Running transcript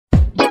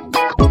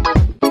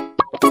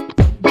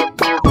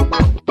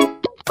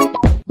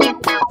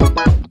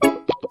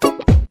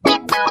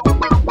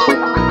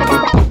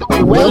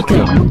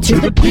Welcome to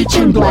the Peach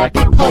and Black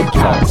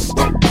Podcast,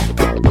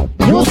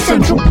 your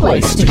central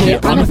place to hear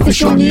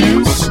unofficial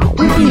news,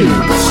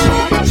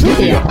 reviews,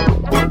 trivia,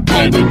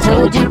 and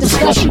intelligent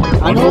discussion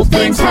on all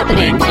things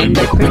happening in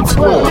the Prince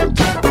world.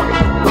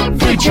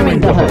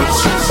 Featuring the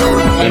hosts,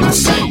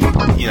 MC.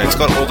 You know, it's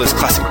got all those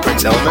classic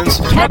Prince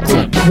elements.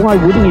 Captain. Why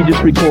wouldn't you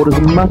just record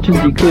as much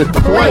as you could?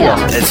 Player.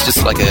 It's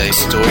just like a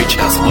story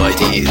chest of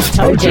ideas.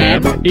 Toe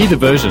Jam. Either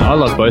version. I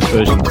love both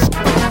versions.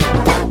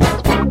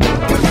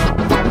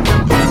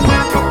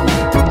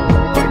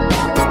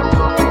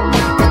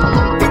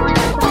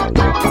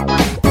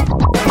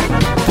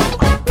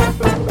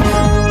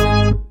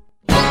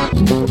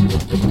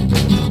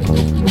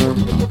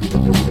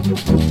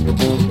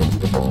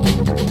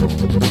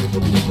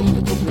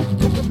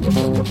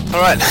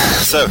 Alright,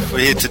 so we're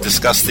here to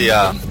discuss the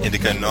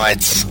Indigo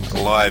Nights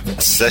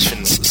Live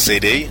Sessions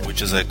CD,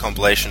 which is a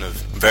compilation of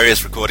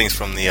various recordings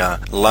from the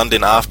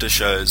London after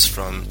shows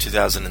from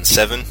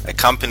 2007,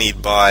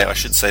 accompanied by, I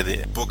should say,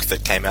 the book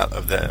that came out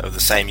of the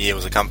same year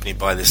was accompanied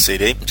by this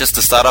CD. Just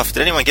to start off,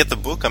 did anyone get the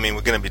book? I mean,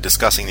 we're going to be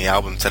discussing the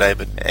album today,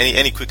 but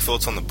any quick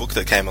thoughts on the book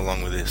that came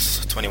along with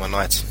this, 21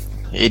 Nights?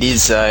 It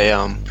is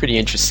a pretty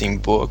interesting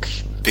book.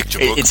 Picture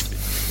book?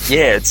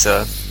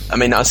 I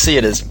mean, I see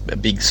it as a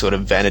big sort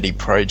of vanity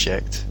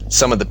project.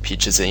 Some of the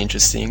pictures are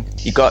interesting.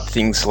 You got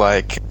things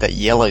like that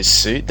yellow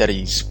suit that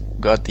he's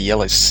got, the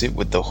yellow suit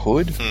with the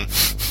hood.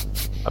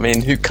 I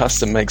mean, who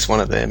custom makes one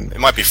of them? It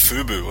might be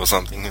FUBU or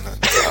something, you know?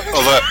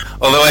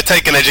 although I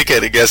take an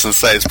educated guess and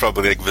say it's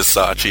probably like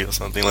Versace or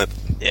something like that.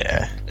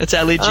 Yeah. It's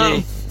Ali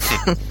G.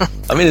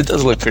 I mean, it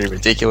does look pretty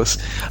ridiculous.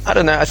 I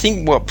don't know. I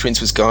think what Prince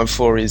was going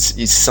for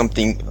is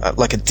something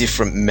like a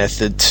different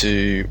method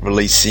to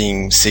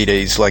releasing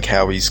CDs, like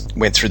how he's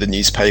went through the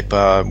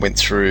newspaper, went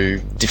through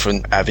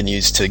different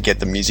avenues to get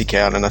the music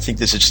out. And I think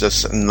this is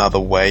just another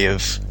way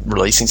of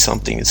releasing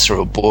something. It's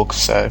through a book.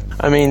 So,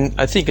 I mean,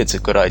 I think it's a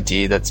good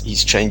idea that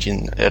he's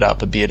changing it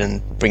up a bit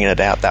and bringing it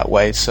out that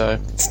way. So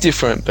it's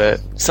different, but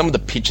some of the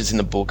pictures in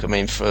the book, I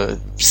mean, for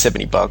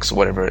 $70 or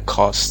whatever it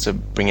costs to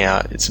bring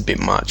out, it's a bit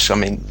much. I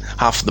mean,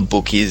 half of the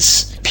book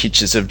is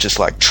pictures of just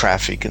like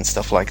traffic and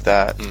stuff like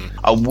that.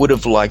 I would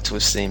have liked to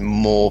have seen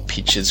more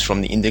pictures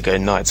from the Indigo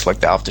Nights, like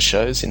the after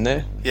shows in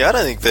there. Yeah, I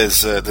don't think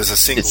there's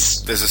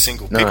a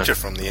single picture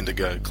from the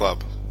Indigo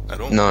Club at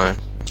all. No,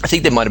 I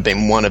think there might have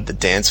been one of the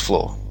dance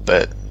floor,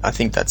 but I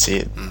think that's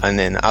it. And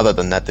then other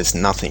than that, there's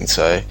nothing.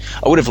 So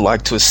I would have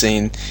liked to have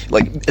seen,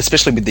 like,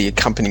 especially with the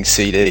accompanying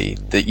CD,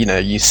 that, you know,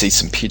 you see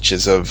some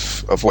pictures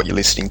of what you're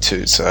listening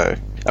to. So,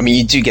 I mean,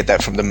 you do get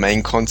that from the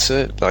main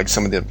concert, like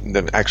some of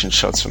the action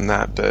shots from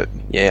that. But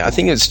yeah, I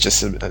think it's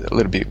just a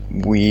little bit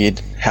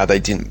weird how they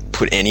didn't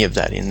put any of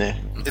that in there.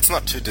 It's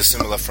not too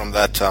dissimilar from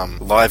that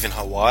Live in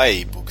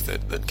Hawaii book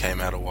that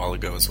came out a while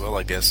ago as well,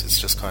 I guess. It's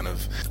just kind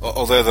of...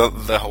 Although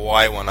the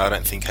Hawaii one I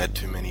don't think had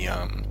too many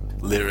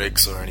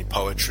lyrics or any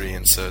poetry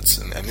inserts,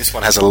 and this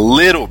one has a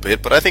little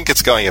bit, but I think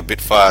it's going a bit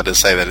far to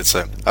say that it's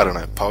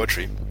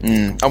poetry.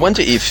 I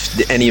wonder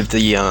if any of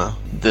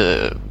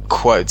the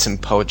quotes and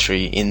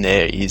poetry in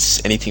there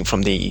is anything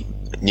from the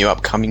new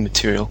upcoming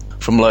material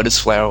from Lotus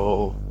Flower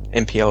or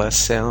MPLS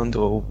Sound,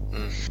 or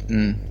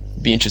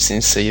be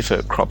interesting to see if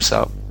it crops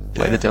up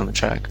later down the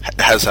track.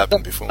 Has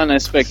happened before. One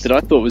aspect that I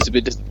thought was a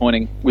bit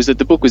disappointing was that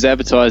the book was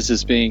advertised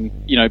as being,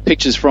 you know,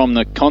 pictures from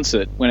the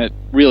concert, when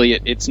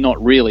it's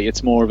not really.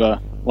 It's more of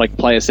a, like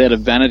Player said, a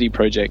vanity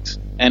project.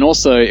 And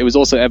also, it was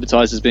also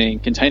advertised as being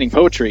containing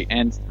poetry,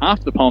 and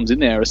half the poems in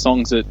there are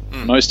songs that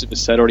most of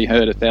us had already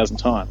heard 1,000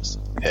 times.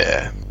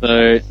 Yeah.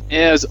 So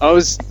yeah,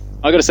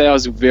 I got to say, I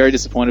was very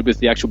disappointed with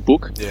the actual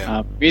book.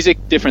 Yeah. Music,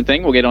 different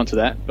thing. We'll get onto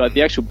that. But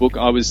the actual book,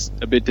 I was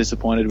a bit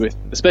disappointed with,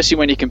 especially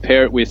when you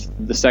compare it with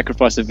The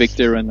Sacrifice of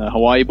Victor and the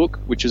Hawaii book,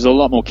 which is a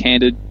lot more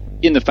candid,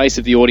 in the face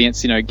of the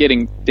audience, you know,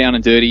 getting down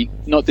and dirty,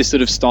 not this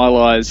sort of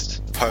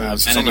stylized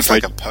pose. It's almost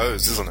like a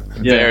pose, isn't it?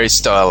 Yeah. Very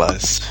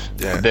stylized.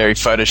 Yeah. Very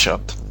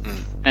photoshopped.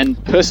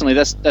 And personally,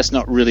 that's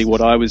not really what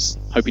I was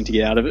hoping to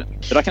get out of it.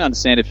 But I can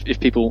understand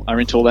if people are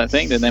into all that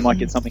thing, then they might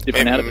get something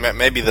different out of it.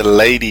 Maybe the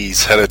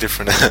ladies had a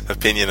different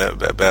opinion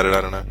about it, I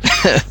don't know.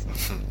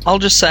 I'll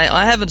just say,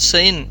 I haven't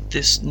seen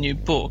this new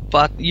book,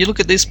 but you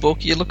look at this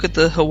book, you look at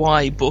the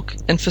Hawaii book,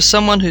 and for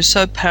someone who's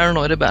so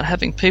paranoid about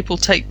having people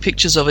take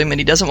pictures of him, and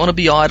he doesn't want to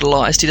be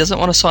idolized, he doesn't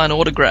want to sign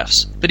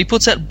autographs, but he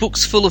puts out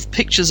books full of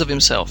pictures of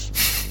himself.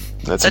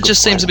 That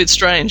just seems a bit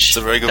strange. It's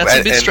a very good. That's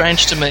a bit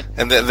strange to me.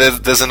 And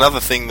there's another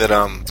thing that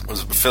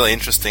was fairly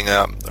interesting.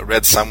 I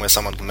read somewhere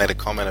someone made a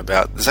comment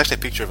about. There's actually a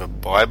picture of a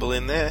Bible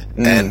in there,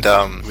 and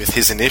with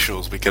his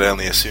initials, we could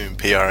only assume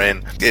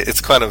PRN.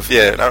 It's kind of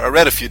I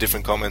read a few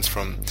different comments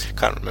from.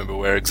 Can't remember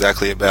where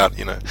exactly about.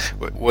 You know,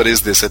 what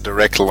is this? A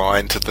direct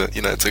line to the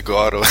to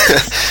God, or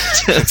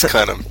it's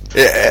kind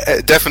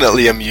of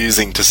definitely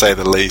amusing to say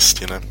the least.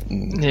 You know.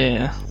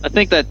 Yeah, I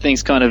think that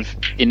thing's kind of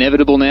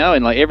inevitable now,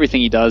 and like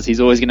everything he does,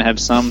 he's always going to have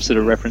some sort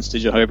of reference to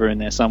Jehovah in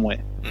there somewhere.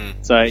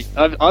 So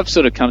I've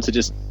sort of come to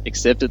just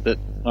accept it that,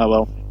 oh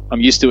well, I'm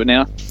used to it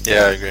now.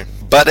 Yeah, I agree.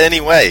 But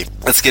anyway,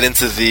 let's get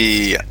into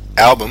the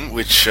album,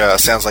 which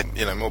sounds like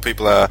more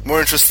people are more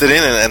interested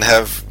in and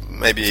have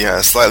maybe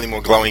slightly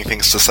more glowing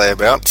things to say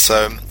about.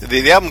 So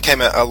the album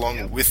came out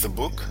along with the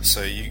book,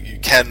 so you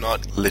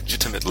cannot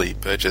legitimately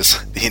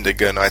purchase the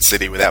Indigo Nights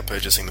CD without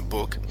purchasing the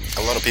book.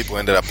 A lot of people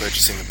ended up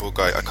purchasing the book.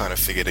 I kind of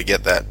figured to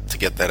get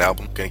that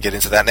album. Going to get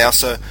into that now.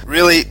 So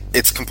really,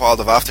 it's compiled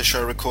of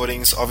after-show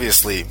recordings,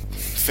 obviously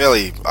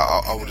fairly,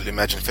 I would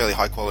imagine, fairly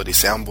high-quality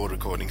soundboard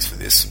recordings for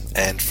this,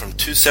 and from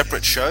 2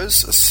 separate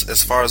shows,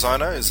 as far as I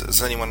know.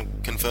 Has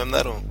anyone confirmed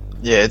that, or...?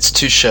 Yeah, it's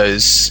 2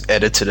 shows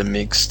edited and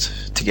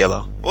mixed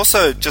together.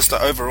 Also, just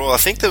overall, I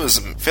think there was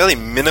fairly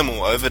minimal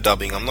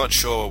overdubbing. I'm not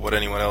sure what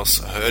anyone else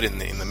heard in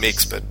the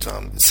mix, but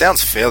it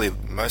sounds fairly,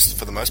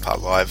 for the most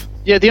part, live.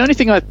 Yeah, the only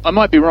thing I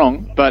might be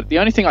wrong, but the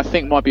only thing I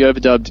think might be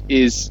overdubbed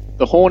is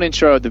the horn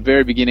intro at the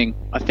very beginning.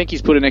 I think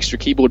he's put an extra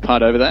keyboard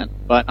part over that,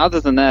 but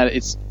other than that,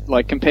 it's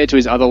like compared to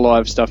his other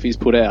live stuff he's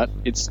put out,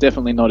 it's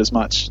definitely not as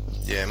much.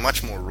 Yeah,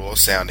 much more raw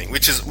sounding,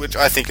 which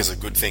I think is a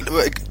good thing.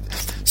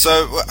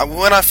 So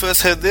when I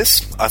first heard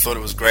this, I thought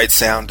it was great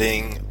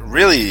sounding.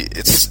 Really,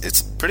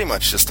 it's pretty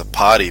much just a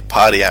party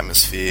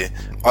atmosphere.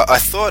 I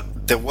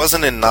thought there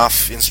wasn't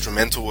enough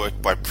instrumental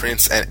work by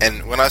Prince,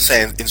 and when I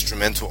say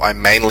instrumental, I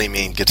mainly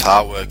mean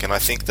guitar work. And I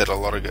think that a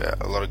lot of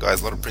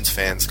guys, a lot of Prince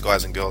fans,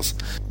 guys and girls,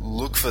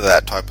 look for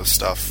that type of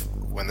stuff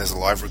when there's a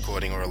live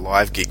recording or a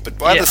live gig. But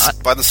by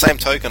the same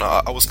token,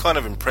 I was kind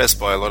of impressed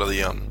by a lot of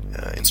the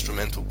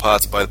instrumental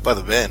parts by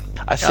the band.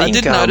 I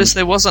did notice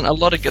there wasn't a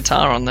lot of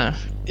guitar on there.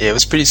 Yeah, it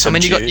was pretty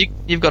subdued. I mean,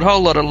 you've got a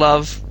whole lot of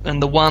Love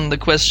and The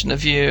Question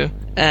of You,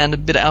 and a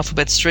bit of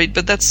Alphabet Street,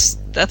 but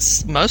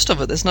that's most of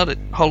it. There's not a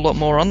whole lot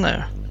more on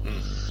there.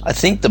 I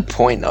think the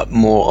point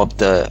more of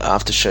the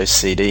after-show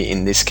CD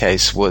in this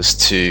case was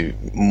to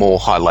more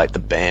highlight the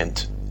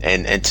band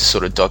and to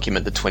sort of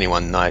document the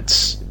 21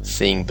 Nights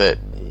thing, but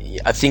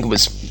I think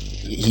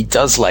he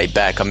does lay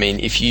back. I mean,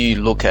 if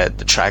you look at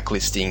the track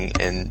listing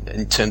and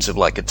in terms of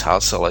like guitar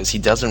solos, he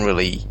doesn't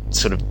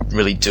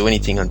really do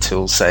anything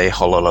until, say,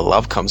 Whole Lotta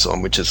Love comes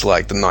on, which is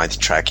like the 9th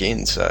track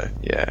in, so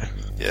yeah.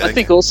 I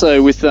think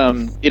also with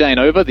It Ain't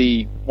Over,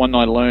 the One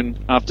Night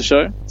Alone after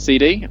show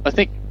CD, I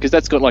think because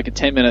that's got like a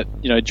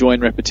 10-minute join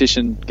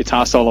repetition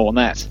guitar solo on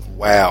that.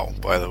 Wow,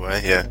 by the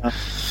way, yeah.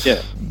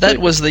 Yeah. That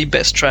was the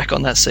best track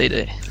on that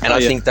CD. And I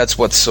think that's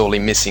what's sorely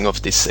missing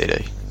off this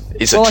CD,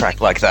 is a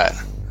track like that.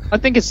 I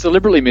think it's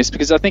deliberately missed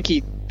because I think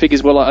he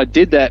figures, well, I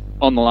did that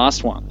on the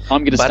last one.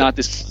 I'm going to start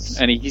this,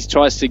 and he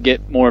tries to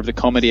get more of the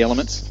comedy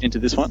elements into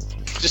this one,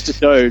 just to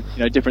show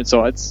different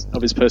sides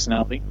of his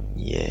personality.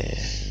 Yeah.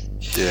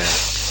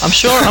 I'm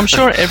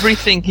sure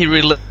everything he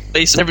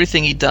releases,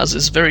 everything he does,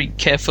 is very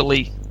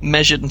carefully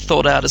measured and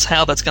thought out as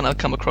how that's going to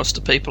come across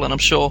to people. And I'm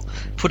sure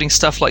putting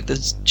stuff like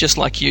this, Just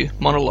Like You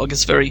monologue,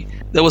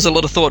 there was a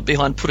lot of thought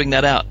behind putting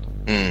that out.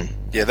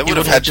 Yeah, they would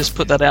have had just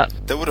put that out.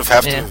 They would have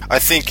had to. I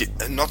think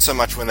not so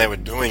much when they were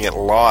doing it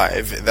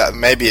live. That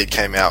maybe it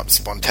came out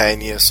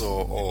spontaneous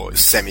or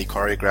semi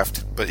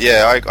choreographed. But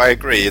yeah, I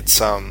agree. It's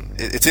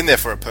in there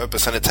for a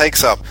purpose, and it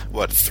takes up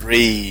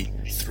three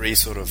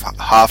sort of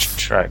half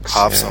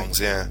songs.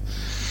 Yeah.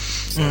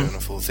 So even a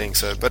full thing.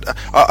 So, but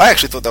I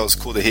actually thought that was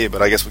cool to hear.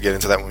 But I guess we'll get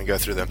into that when we go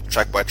through the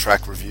track by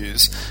track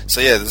reviews.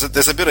 So yeah,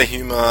 there's a bit of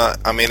humor.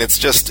 I mean, it's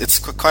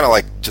kind of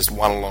like just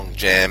one long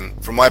jam.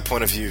 From my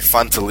point of view,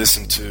 fun to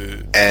listen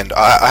to. And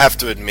I have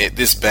to admit,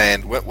 this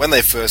band, when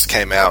they first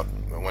came out,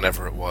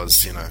 whenever it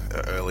was,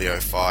 early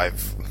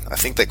 05, I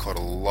think they caught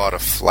a lot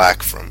of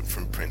flack from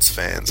Prince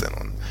fans and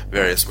on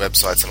various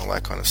websites and all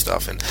that kind of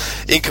stuff. And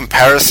in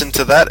comparison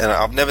to that, and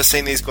I've never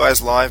seen these guys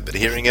live, but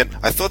hearing it,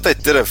 I thought they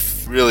did a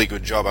really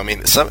good job. I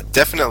mean,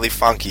 definitely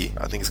funky.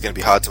 I think it's going to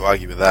be hard to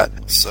argue with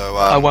that. So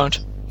I won't.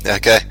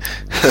 Okay.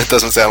 It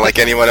doesn't sound like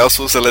anyone else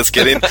will, so let's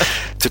get in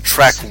to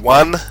track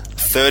 1,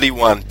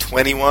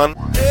 3121.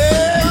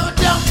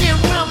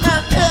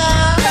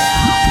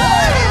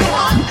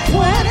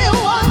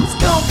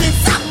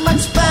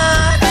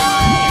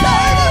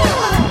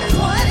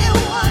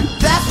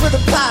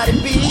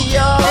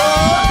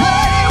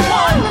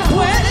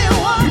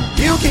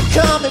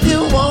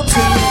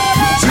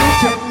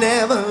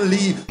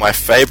 My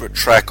favorite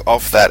track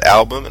off that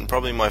album, and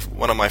probably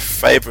one of my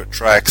favorite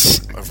tracks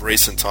of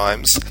recent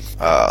times.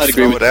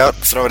 Throw it out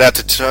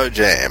to Toe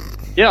Jam.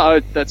 Yeah,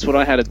 that's what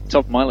I had at the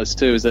top of my list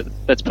too. Is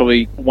that's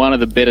probably one of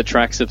the better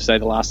tracks of, say,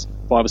 the last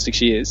 5 or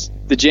 6 years.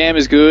 The jam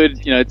is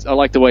good. I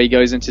like the way he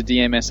goes into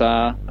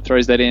DMSR,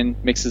 throws that in,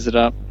 mixes it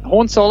up.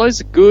 Horn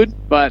solos are good,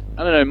 but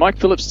I don't know. Mike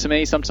Phillips, to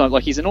me, sometimes,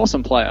 like, he's an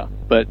awesome player,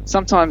 but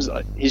sometimes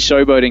his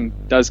showboating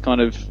does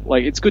kind of,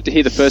 like, it's good to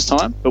hear the first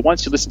time, but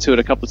once you listen to it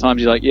a couple of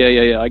times, you're like,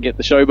 yeah, I get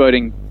the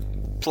showboating.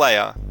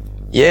 Player.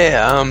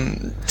 Yeah,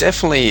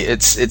 definitely.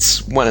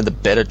 It's one of the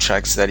better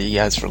tracks that he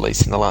has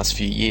released in the last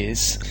few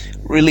years.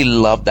 Really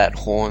love that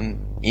horn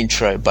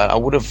intro, but I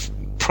would have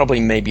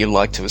probably maybe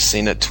liked to have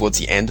seen it towards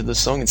the end of the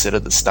song instead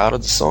of the start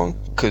of the song,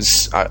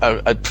 because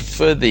I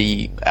prefer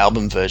the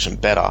album version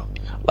better.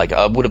 Like,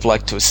 I would have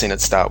liked to have seen it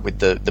start with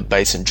the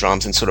bass and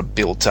drums and sort of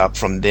built up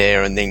from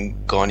there and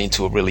then gone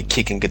into a really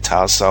kicking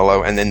guitar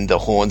solo and then the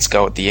horns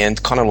go at the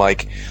end, kind of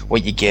like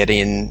what you get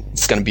in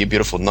It's Gonna Be a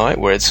Beautiful Night,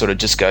 where it sort of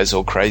just goes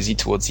all crazy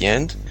towards the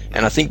end.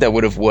 And I think that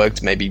would have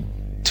worked maybe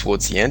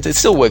towards the end. It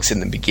still works in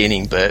the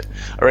beginning, but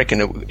I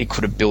reckon it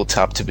could have built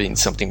up to being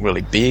something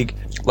really big.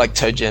 Like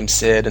Toe Jam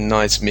said, a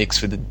nice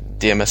mix with the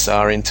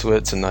DMSR into it.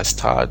 It's a nice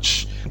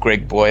touch.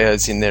 Greg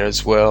Boyer's in there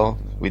as well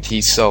with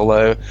his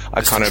solo.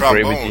 I kind of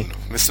agree with you.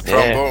 Mr.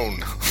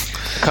 Trombone.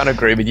 I kind of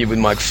agree with you with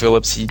Mike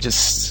Phillips. He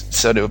just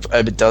sort of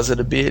overdoes it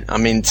a bit. I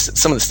mean,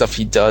 some of the stuff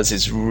he does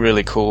is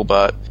really cool,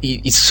 but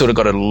he's sort of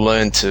got to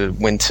learn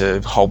when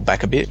to hold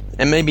back a bit.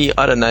 And maybe,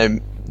 I don't know,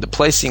 the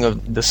placing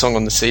of the song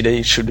on the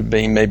CD should have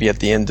been maybe at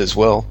the end as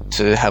well,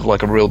 to have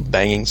like a real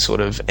banging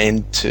sort of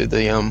end to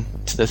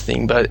the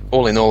thing. But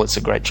all in all, it's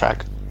a great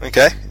track.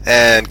 Okay,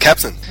 and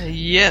Captain.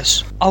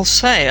 Yes, I'll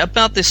say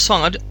about this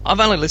song, I've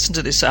only listened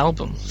to this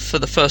album for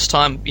the first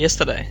time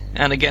yesterday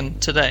and again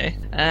today,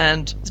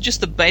 and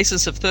just the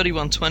basis of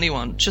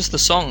 3121, just the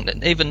song,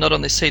 even not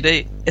on this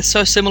CD, it's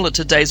so similar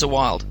to Days of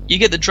Wild. You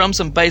get the drums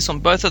and bass on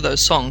both of those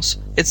songs,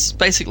 it's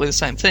basically the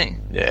same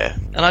thing. Yeah.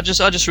 And I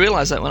just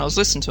realised that when I was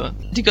listening to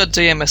it. You got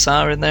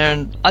DMSR in there,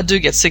 and I do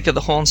get sick of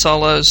the horn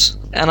solos,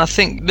 and I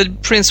think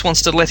that Prince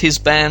wants to let his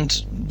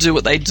band do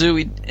what they do,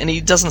 and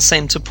he doesn't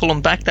seem to pull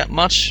them back that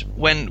much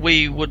when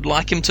we would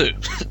like him to.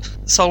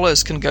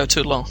 Solos can go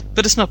too long,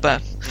 but it's not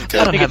bad. Okay.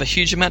 I don't have a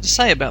huge amount to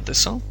say about this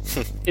song.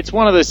 It's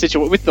one of those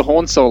situations with the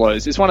horn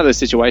solos. It's one of those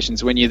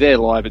situations when you're there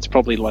live, it's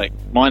probably like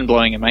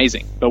mind-blowing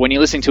amazing. But when you're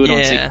listening to it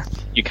on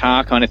your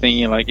car kind of thing,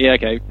 you're like, yeah,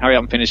 okay, hurry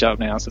up and finish up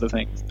now, sort of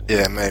thing.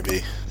 Yeah,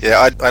 maybe.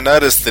 Yeah, I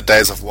noticed the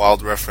Days of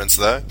Wild reference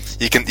though.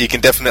 You can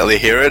definitely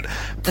hear it.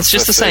 It's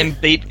just the same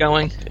beat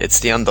going. It's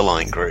the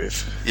underlying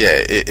groove.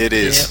 Yeah, it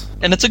is. Yeah.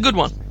 And it's a good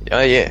one.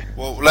 Oh, yeah.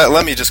 Well,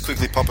 let me just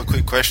quickly pop a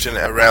quick question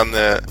around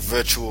the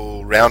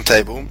virtual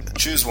roundtable.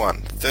 Choose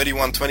one,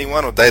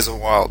 3121 or Days of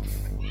Wild?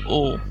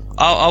 Oh,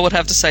 I would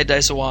have to say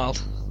Days of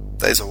Wild.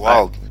 Days of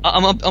Wild.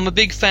 I'm a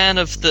big fan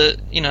of the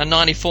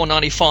 94,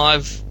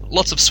 95,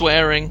 lots of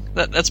swearing.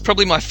 That's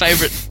probably my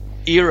favourite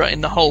era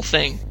in the whole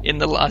thing. In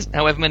the last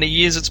however many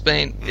years it's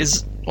been,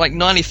 is like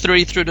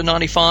 93 through to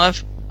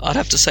 95. I'd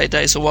have to say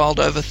Days of Wild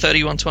over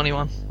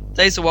 3121.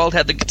 Days of Wild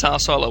had the guitar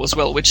solo as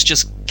well, which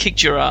just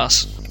kicked your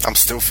ass. I'm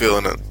still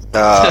feeling it.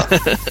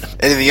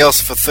 Anything else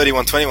for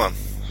 3121?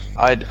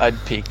 I'd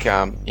pick,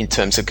 in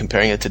terms of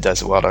comparing it to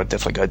Days of Wild, I'd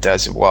definitely go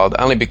Days of Wild,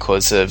 only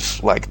because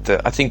of like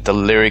I think the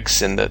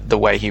lyrics and the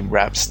way he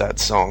raps that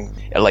song.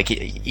 Like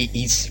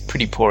he's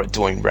pretty poor at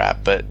doing rap,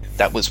 but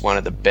that was one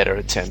of the better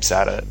attempts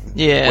at it.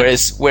 Yeah.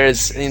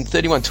 Whereas in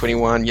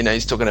 3121,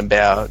 he's talking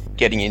about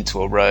getting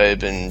into a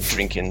robe and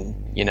drinking,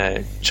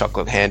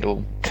 chocolate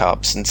handle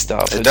cups and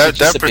stuff.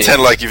 Don't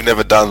pretend like you've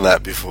never done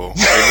that before.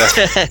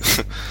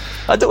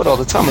 I do it all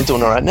the time. I'm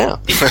doing it right now.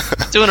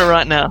 Doing it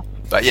right now.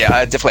 But yeah,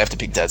 I definitely have to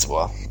pick Days of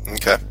Wild.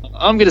 Okay.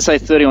 I'm going to say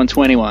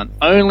 3121,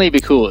 only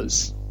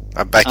because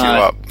I back you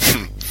up.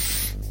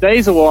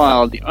 Days of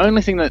Wild, the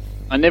only thing that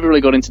I never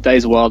really got into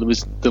Days of Wild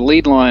was the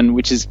lead line,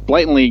 which is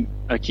blatantly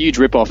a huge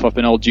rip-off of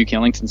an old Duke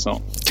Ellington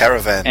song.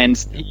 Caravan.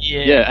 And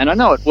yeah, and I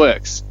know it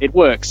works. It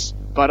works.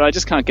 But I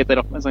just can't get that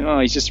off. I was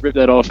like, he's just ripped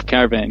that off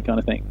Caravan kind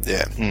of thing.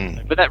 Yeah.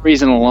 For that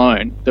reason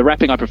alone, the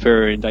rapping I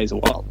prefer in Days of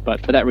Wild.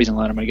 But for that reason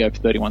alone, I'm going to go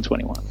for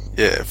 3121.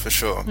 Yeah, for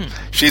sure.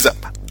 She's a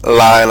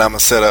lying, I'm a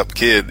set-up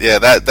kid. Yeah,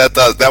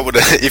 that would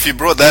if you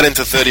brought that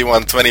into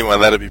 3121,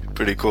 that'd be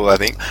pretty cool. I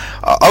think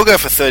I'll go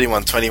for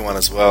 3121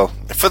 as well,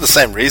 for the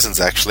same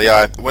reasons. Actually,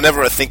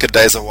 whenever I think of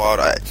Days of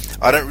Wild,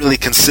 I don't really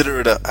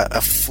consider it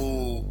a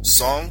full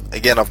song.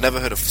 Again, I've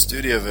never heard a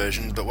studio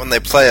version, but when they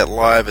play it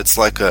live, it's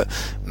like a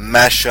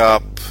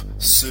mashup,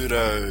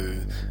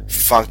 pseudo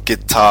funk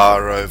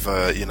guitar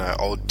over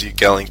old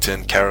Duke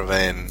Ellington,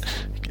 Caravan,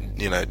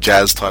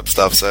 jazz type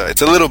stuff. So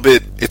it's a little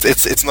bit,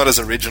 it's not as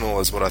original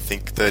as what I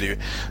think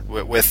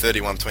where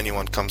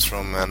 3121 comes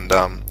from. And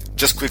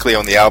just quickly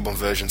on the album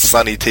version,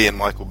 Sonny T and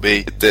Michael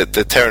B, they're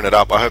tearing it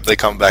up. I hope they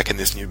come back in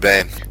this new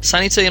band.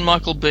 Sonny T and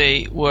Michael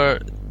B were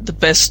the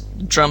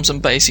best drums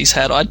and bass he's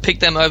had. I'd pick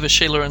them over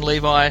Sheila and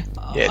Levi.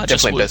 Yeah,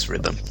 definitely best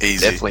rhythm.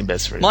 Easy. Definitely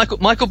best rhythm.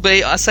 Michael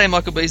B, I say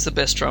Michael B's the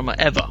best drummer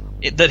ever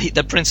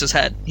that Prince has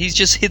had. He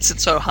just hits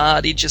it so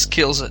hard, he just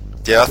kills it.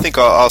 Yeah, I think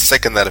I'll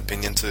second that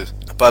opinion too.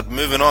 But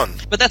moving on.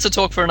 But that's a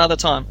talk for another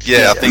time.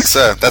 Yeah, I think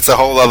so. That's a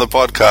whole other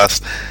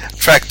podcast.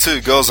 Track 2,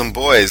 Girls and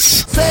Boys.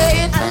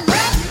 Say it, I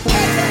love you,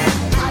 baby.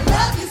 I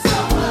love you so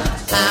much.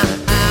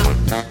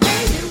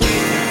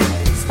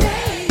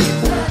 Stay in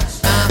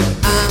touch.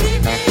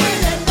 Meet me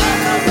in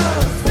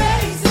another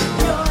space of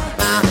joy.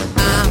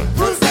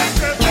 Who's that?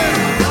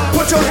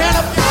 Put your hand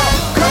up,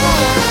 come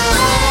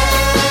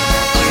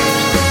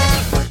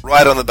on.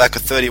 Right on the back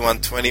of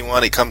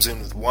 3121, it comes in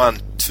with 1,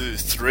 2,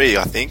 3,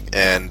 I think.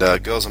 And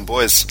Girls and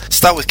Boys.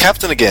 Start with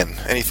Captain again.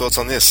 Any thoughts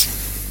on this?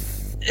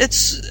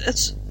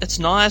 It's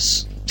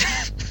nice.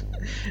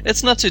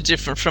 It's not too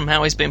different from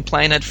how he's been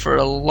playing it for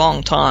a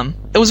long time.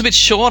 It was a bit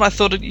short. I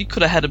thought you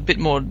could have had a bit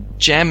more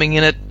jamming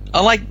in it.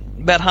 I like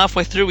about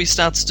halfway through he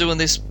starts doing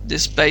this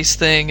bass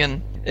thing,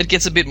 and it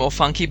gets a bit more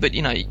funky. But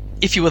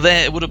if you were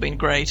there, it would have been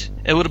great.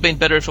 It would have been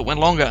better if it went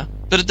longer,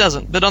 but it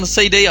doesn't. But on the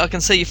CD, I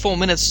can see 4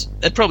 minutes.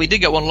 It probably did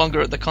go on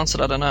longer at the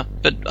concert, I don't know.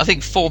 But I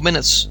think 4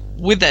 minutes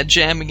with that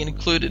jamming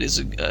included is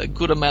a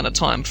good amount of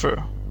time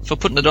for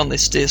putting it on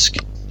this disc.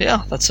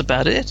 Yeah, that's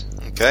about it.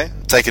 Okay,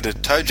 take it to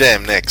Toe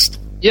Jam next.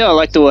 Yeah, I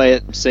like the way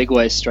it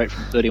segues straight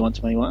from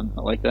 3121.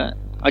 I like that.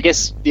 I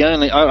guess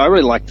I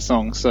really like the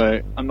song,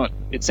 so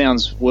it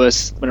sounds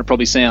worse than it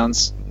probably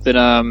sounds. But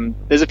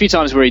there's a few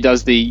times where he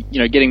does the,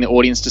 getting the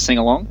audience to sing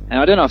along, and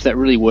I don't know if that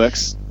really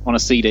works on a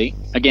CD.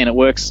 Again, it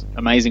works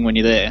amazing when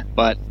you're there,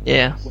 but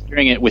yeah,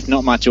 hearing it with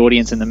not much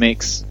audience in the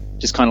mix,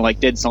 just kind of like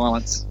dead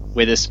silence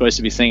where they're supposed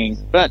to be singing.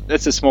 But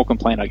that's a small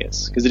complaint, I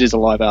guess, because it is a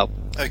live album.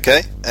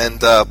 Okay, and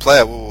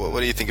Player, what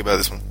do you think about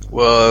this one?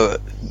 Well,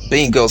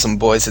 being Girls and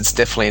Boys, it's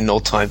definitely an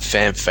all-time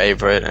fan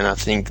favorite, and I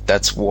think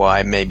that's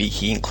why maybe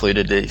he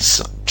included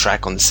this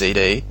track on the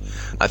CD.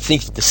 I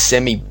think the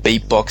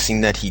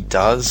semi-beatboxing that he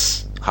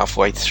does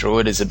halfway through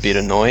it is a bit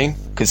annoying,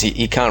 because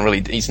he can't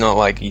really, he's not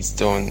like he's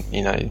doing,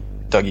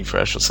 Dougie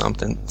Fresh or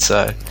something,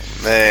 so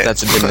Man.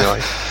 That's a bit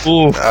annoying.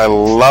 Ooh. I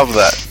love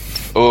that.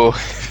 Oh,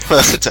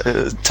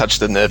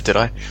 touched the nerve, did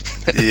I?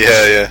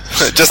 Yeah.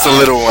 Just a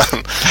little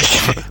one.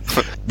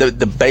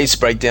 The bass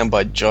breakdown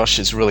by Josh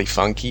is really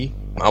funky.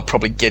 I'll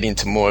probably get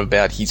into more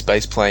about his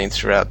bass playing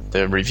throughout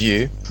the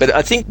review. But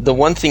I think the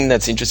one thing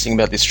that's interesting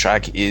about this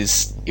track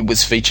is it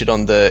was featured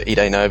on the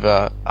Ide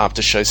Nova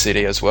After Show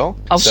CD as well.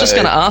 I was just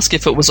going to ask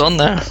if it was on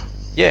there.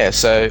 Yeah,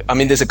 so,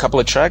 there's a couple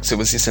of tracks. It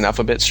was this in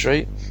Alphabet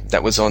Street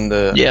that was on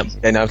the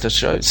Ide Nova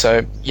show.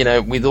 So,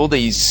 with all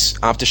these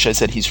after shows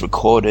that he's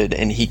recorded,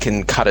 and he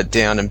can cut it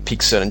down and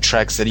pick certain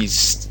tracks that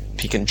he's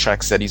picking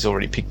tracks that he's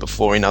already picked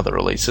before in other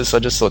releases. So I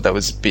just thought that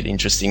was a bit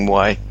interesting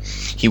why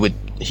he would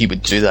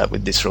do that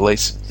with this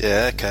release.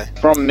 Yeah, okay.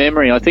 From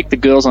memory, I think the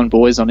Girls on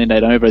Boys on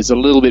Inde Nova is a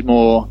bit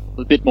more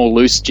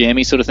loose,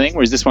 jammy sort of thing,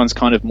 whereas this one's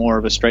kind of more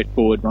of a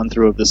straightforward run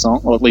through of the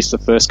song, or at least the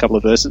first couple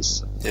of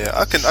verses. Yeah,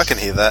 I can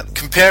hear that.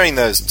 Comparing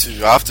those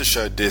two after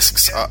show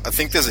discs, I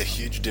think there's a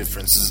huge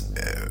difference.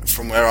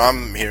 From where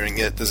I'm hearing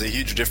it, there's a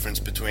huge difference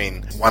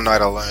between One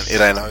Night Alone,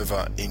 Ide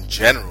Nova in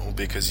general,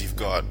 because you've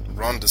got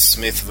Rhonda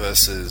Smith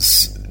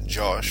versus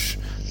Josh,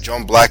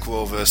 John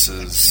Blackwell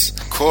versus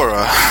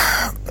Cora,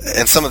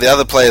 and some of the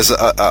other players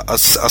are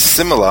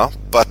similar,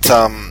 but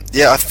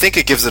I think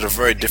it gives it a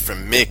very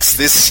different mix.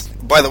 This,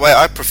 by the way,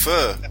 I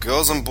prefer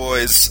Girls and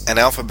Boys and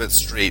Alphabet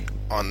Street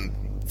on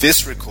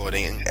this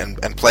recording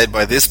and played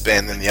by this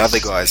band than the other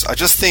guys. I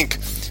just think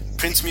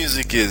Prince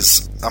music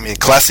is,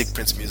 classic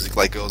Prince music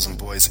like Girls and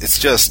Boys, it's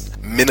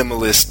just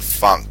minimalist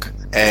funk.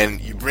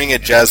 And you bring a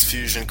jazz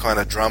fusion kind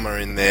of drummer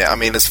in there.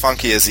 As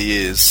funky as he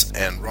is,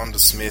 and Rhonda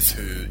Smith,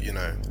 who,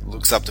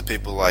 looks up to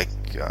people like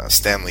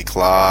Stanley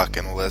Clarke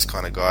and all those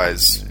kind of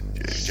guys,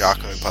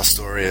 Jaco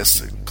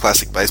Pastorius,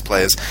 classic bass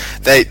players,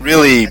 they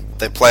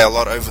play a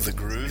lot over the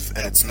groove,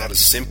 and it's not as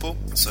simple.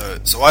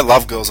 So I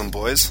love Girls and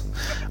Boys.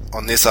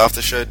 On this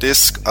after show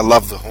disc, I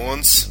love the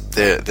horns.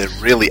 They're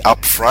really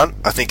up front.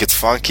 I think it's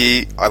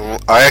funky. I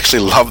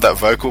actually love that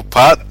vocal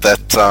part.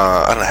 That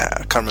I don't know.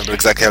 I can't remember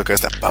exactly how it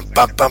goes. That bum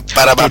bum bum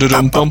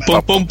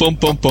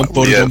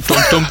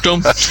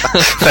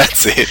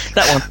That's it.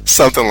 That one.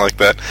 Something like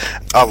that.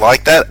 I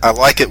like that. I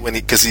like it when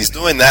because he's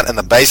doing that, and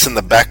the bass in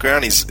the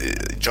background.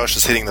 Josh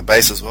is hitting the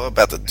bass as well,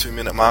 about the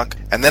 2-minute mark,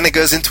 and then it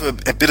goes into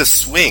a bit of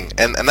swing,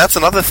 and that's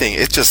another thing.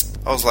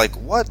 I was like,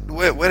 what?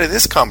 Where did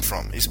this come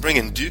from? He's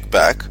bringing Duke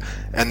back,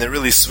 and they're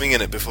really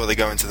swinging it before they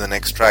go into the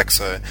next track.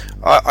 So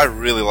I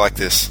really like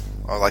this.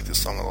 I like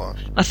this song a lot.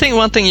 I think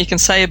one thing you can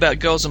say about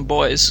Girls and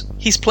Boys,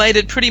 he's played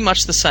it pretty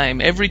much the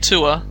same every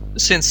tour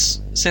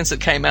since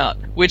it came out,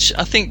 which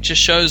I think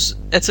just shows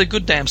it's a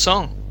good damn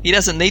song. He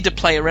doesn't need to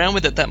play around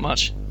with it that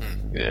much.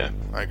 Yeah,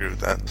 I agree with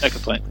that. No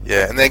complaint.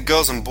 Yeah, and then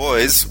Girls and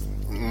Boys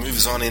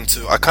moves on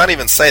into, I can't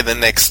even say the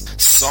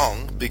next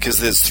song because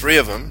there's 3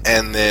 of them,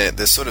 and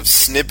they're sort of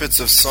snippets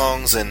of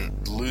songs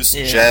and loose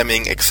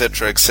jamming,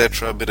 etc.,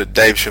 a bit of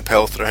Dave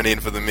Chappelle thrown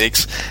in for the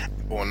mix,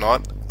 or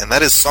not. And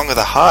that is Song of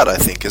the Heart, I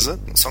think, is it?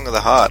 Song of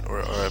the Heart, or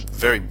a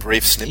very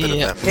brief snippet of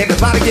that.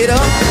 Everybody get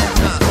up,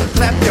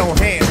 clap your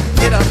hands,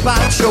 get up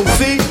out your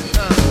seat.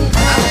 I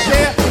don't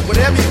care,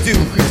 whatever you do,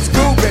 it's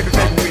cool, baby,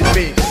 with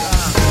me.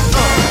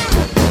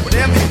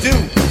 Whatever you do,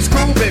 it's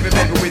cool, baby,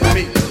 with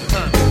me.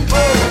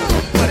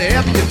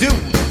 Whatever you do,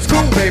 it's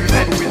cool, baby,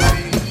 with me.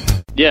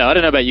 Yeah, I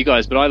don't know about you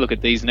guys, but I look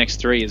at these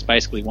next 3 as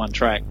basically one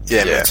track.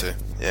 Yeah, me too.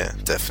 Yeah,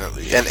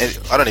 definitely. And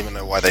I don't even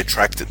know why they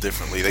tracked it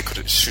differently. They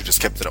should just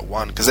kept it at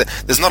 1, because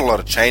there's not a lot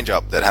of change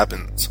up that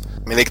happens.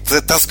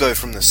 It does go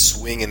from the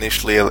swing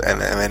initially and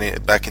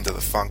then back into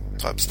the funk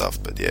type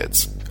stuff. But yeah,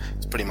 it's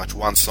pretty much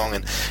one song.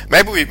 And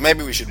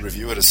maybe we should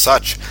review it as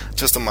such.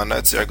 Just on my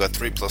notes there, I got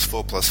 3 +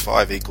 4 +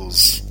 5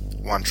 equals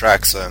 1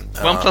 track. So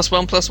 1 +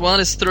 1 + 1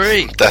 is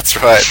 3. That's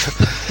right.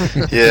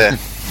 Yeah.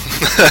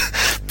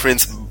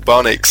 Prince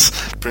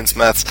Bonics, Prince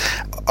Maths.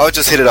 I'll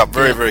just hit it up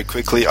very, very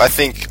quickly. I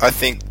think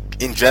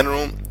in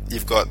general,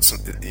 You've got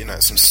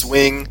some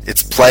swing.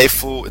 It's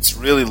playful. It's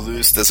really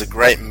loose. There's a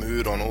great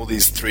mood on all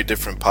these 3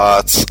 different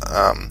parts.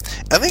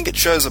 I think it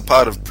shows a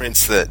part of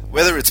Prince that,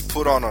 whether it's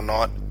put on or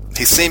not,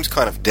 he seems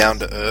kind of down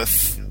to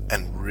earth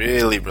and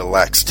really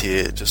relaxed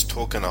here, just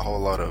talking a whole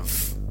lot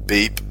of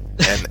beep.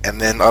 And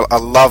then I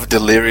love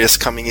Delirious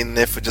coming in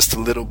there for just a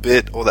little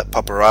bit, all that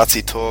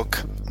paparazzi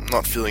talk. I'm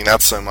not feeling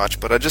that so much,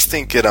 but I just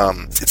think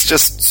it's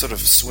just sort of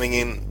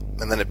swinging,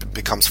 and then it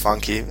becomes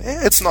funky.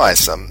 It's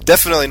nice.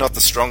 Definitely not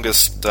the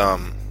strongest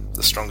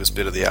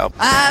bit of the album.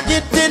 I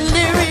get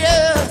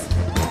delirious,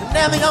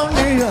 never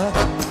gonna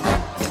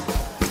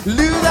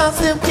lose our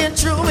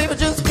self-control, maybe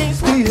just can't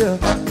steer.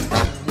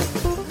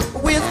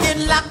 Wheels get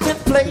locked in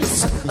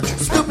place, a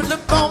stupid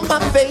look on my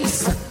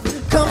face.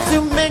 Comes to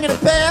making the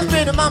past,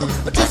 baby mama,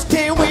 I just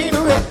can't wait to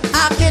rest.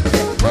 I get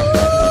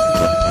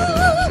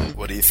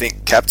What do you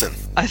think, Captain?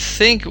 I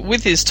think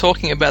with his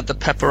talking about the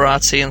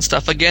paparazzi and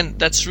stuff, again,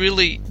 that's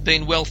really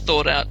been well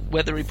thought out,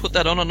 whether he put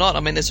that on or not.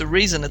 I mean, there's a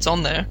reason it's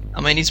on there.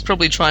 I mean, he's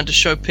probably trying to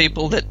show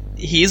people that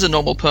he is a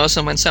normal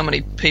person when so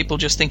many people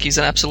just think he's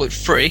an absolute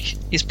freak.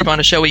 He's trying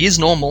to show he is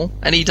normal,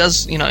 and he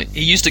does, he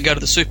used to go to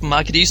the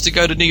supermarket, he used to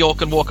go to New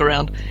York and walk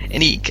around,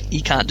 and he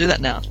can't do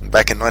that now.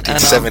 Back in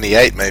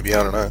 1978, maybe,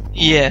 I don't know.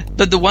 Yeah,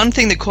 but the one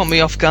thing that caught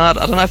me off guard,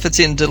 I don't know if it's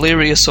in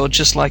Delirious or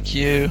Just Like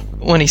You,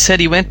 when he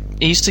said he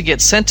used to get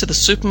sent to the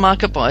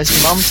supermarket by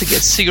his mum to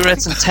get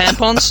cigarettes and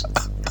tampons.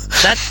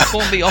 That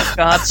caught me off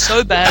guard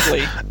so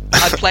badly.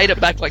 I played it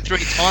back like 3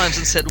 times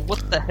and said, what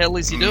the hell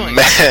is he doing?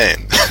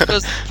 Man!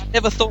 Because I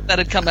never thought that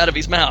had come out of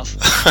his mouth.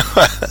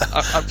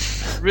 I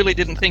really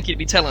didn't think he'd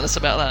be telling us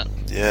about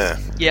that. Yeah.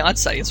 Yeah, I'd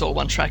say it's all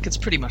one track. It's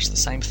pretty much the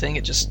same thing.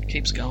 It just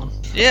keeps going.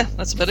 Yeah,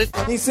 that's about it.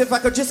 He said, if I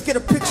could just get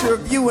a picture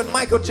of you and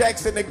Michael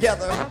Jackson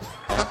together.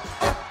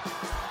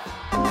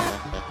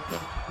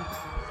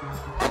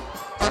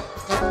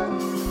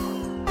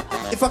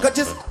 If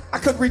I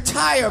could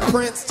retire,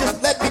 Prince.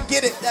 Just let me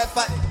get it.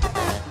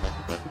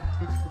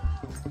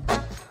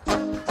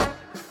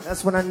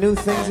 That's when I knew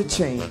things had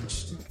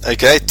changed.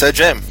 Okay, Toe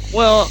Jam.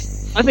 Well,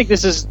 I think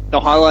this is the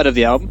highlight of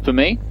the album for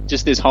me.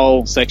 Just this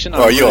whole section.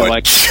 Oh,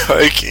 you're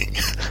joking.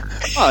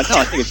 Oh no,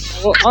 I think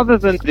it's other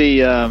than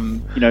the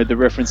the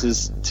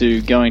references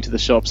to going to the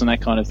shops and that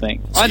kind of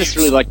thing. I just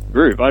really like the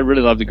groove. I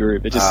really love the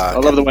groove. It just I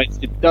love the way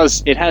it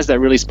does. It has that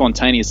really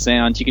spontaneous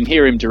sound. You can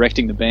hear him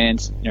directing the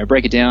band,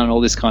 break it down and all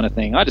this kind of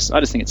thing. I just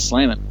think it's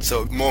slamming.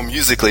 So more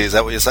musically, is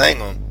that what you're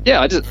saying? Or? Yeah,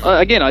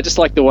 I just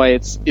like the way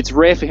it's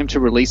rare for him to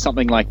release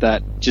something like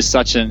that. Just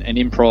such an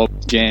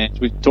improv jam.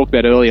 We talked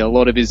about earlier. A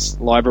lot of his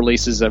live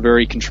releases are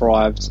very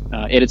contrived,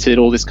 edited,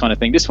 all this kind of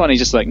thing. This one, he's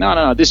just like,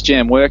 no, this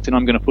jam worked, and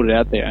I'm going to put it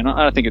out there. And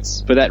I think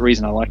it's for that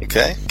reason I like it.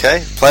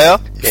 Okay, player.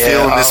 You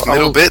feeling this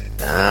middle bit?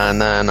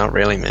 No, not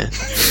really, man.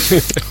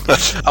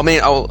 I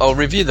mean, I'll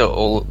review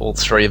all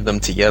 3 of them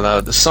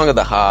together. The Song of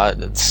the Heart,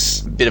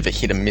 it's a bit of a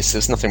hit and miss.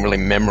 There's nothing really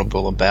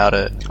memorable about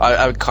it.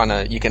 I kind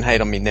of, you can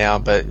hate on me now,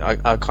 but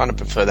I kind of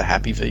prefer the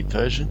Happy Feet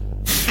version.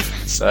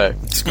 So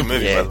it's a good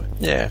movie, by the way.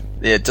 Yeah.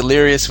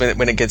 Delirious.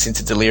 When it gets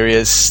into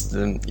Delirious,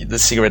 the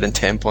cigarette and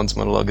tampons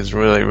monologue is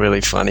really, really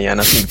funny,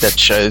 and I think that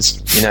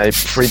shows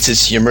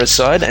Prince's humorous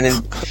side. And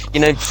then,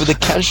 for the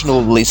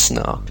casual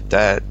listener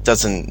that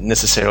doesn't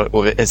necessarily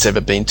or has ever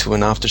been to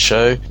an after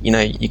show,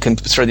 you can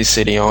throw this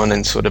CD on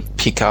and sort of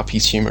pick up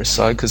his humorous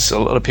side, because a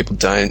lot of people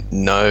don't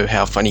know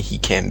how funny he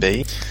can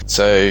be.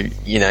 So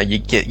you're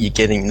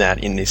getting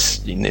that in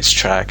this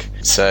track.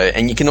 So,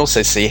 and you can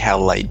also see how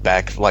laid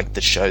back like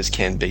the shows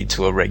can be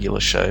to a regular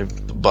show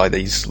by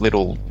these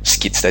little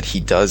skits that he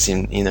does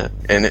in it,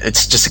 and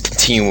it's just a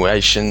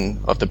continuation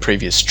of the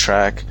previous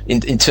track.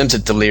 In terms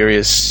of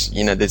Delirious,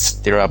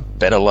 there are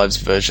Better Lives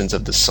versions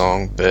of the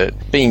song, but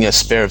being a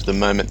spare of the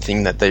moment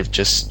thing that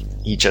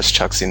he just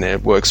chucks in there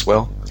works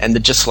well. And the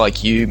Just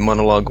Like You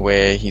monologue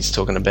where he's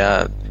talking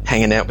about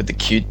hanging out with the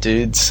cute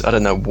dudes, I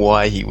don't know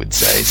why he would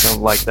say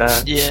something like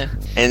that. Yeah.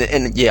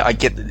 And yeah, I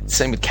get the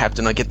same with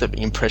Captain. I get the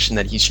impression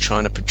that he's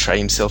trying to portray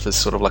himself as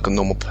sort of like a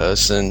normal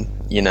person.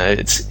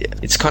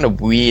 It's kind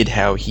of weird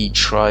how he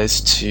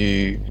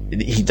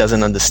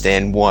doesn't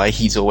understand why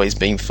he's always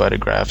being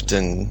photographed,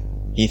 and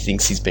he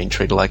thinks he's being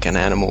treated like an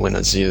animal in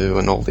a zoo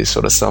and all this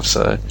sort of stuff.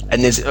 So,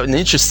 and there's an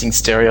interesting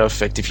stereo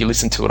effect if you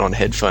listen to it on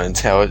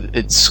headphones, how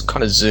it's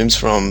kind of zooms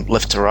from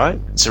left to right.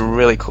 It's a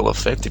really cool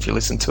effect if you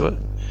listen to it.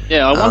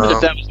 Yeah, I wondered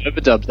if that was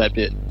overdubbed, that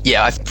bit.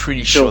 Yeah, I'm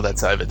pretty sure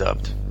that's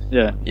overdubbed.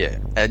 Yeah. Yeah.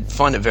 I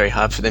find it very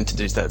hard for them to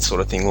do that sort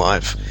of thing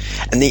live.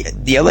 And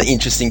the other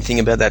interesting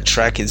thing about that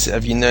track is,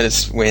 have you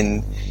noticed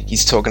when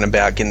he's talking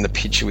about getting the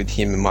picture with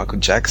him and Michael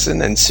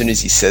Jackson, and as soon as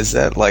he says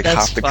that, like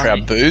That's half the funny.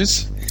 crowd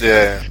boos?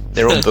 Yeah.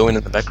 They're all booing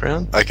in the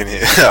background. I can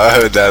hear. I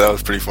heard that. That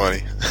was pretty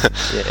funny.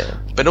 Yeah.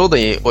 But all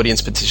the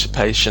audience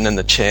participation and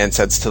the chants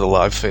adds to the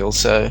live feel,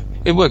 so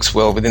it works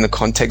well within the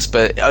context.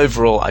 But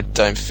overall, I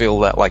don't feel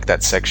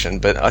that section.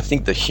 But I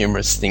think the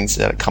humorous things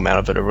that come out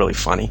of it are really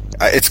funny.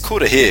 It's cool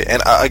to hear,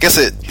 and I guess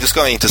just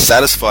going into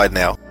Satisfied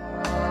now.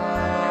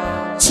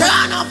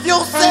 Turn off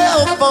your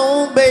cell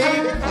phone,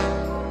 baby.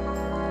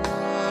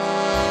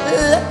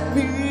 Let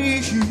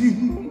me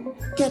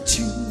get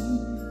you.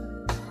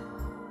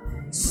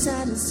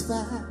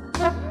 satisfied.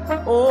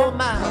 Oh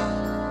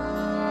my.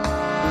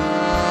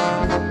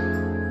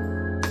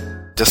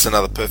 Just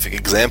another perfect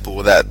example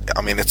of that.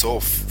 I mean, it's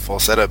all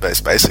falsetto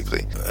based,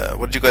 basically.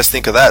 What did you guys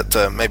think of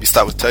that? Maybe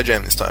start with Toe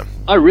Jam this time.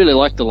 I really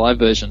liked the live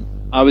version.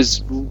 I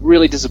was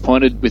really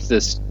disappointed with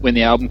this when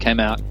the album came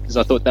out because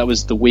I thought that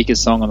was the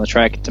weakest song on the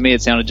track. To me,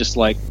 it sounded just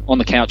like On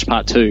the Couch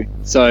Part 2.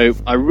 So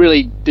I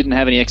really didn't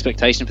have any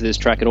expectation for this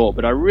track at all,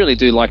 but I really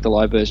do like the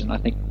live version. I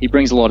think he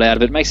brings a lot out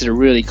of it. It makes it a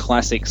really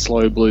classic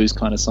slow blues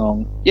kind of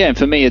song. Yeah, and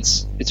for me,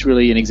 it's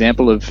really an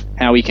example of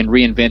how he can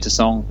reinvent a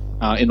song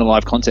in the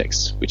live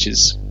context, which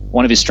is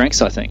one of his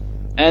strengths, I think.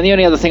 And the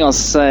only other thing I'll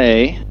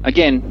say,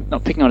 again,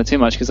 not picking on it too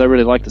much because I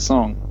really like the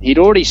song, he'd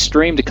already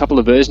streamed a couple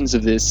of versions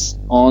of this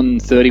on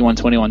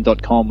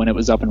 3121.com when it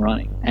was up and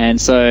running. And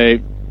so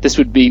this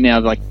would be now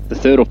like the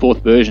third or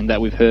fourth version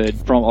that we've heard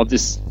of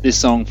this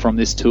song from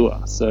this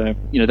tour. So,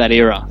 that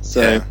era.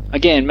 So,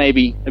 Again,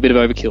 maybe a bit of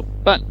overkill.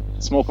 But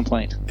small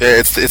complaint. Yeah,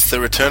 it's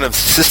the return of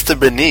Sister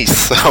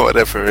Bernice, or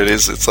whatever it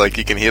is. It's like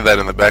you can hear that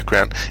in the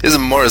background.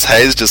 Isn't Morris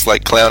Hayes just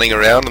like clowning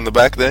around in the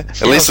back there?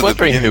 At least I was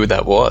wondering who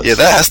that was. Yeah,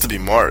 that has to be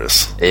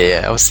Morris.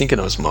 Yeah, I was thinking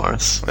it was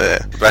Morris.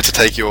 Yeah, about to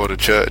take you all to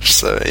church.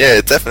 So yeah,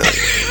 it definitely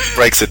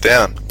breaks it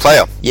down.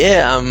 Player.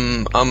 Yeah,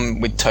 I'm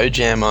with Toe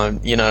Jam.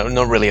 I'm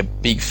not really a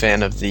big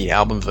fan of the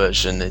album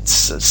version. It's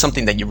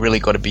something that you really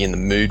got to be in the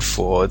mood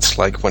for. It's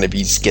like one of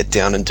his get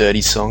down and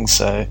dirty songs.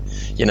 So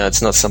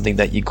it's not something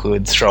that you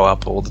could throw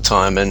up all the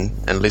time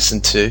and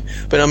listen to.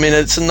 But I mean,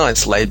 it's a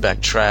nice laid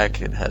back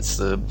track. It has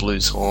the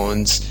blues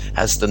horns,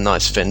 has the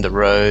nice Fender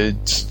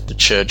Rhodes, the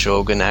church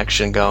organ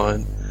action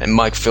going. And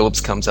Mike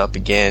Phillips comes up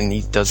again.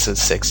 He does a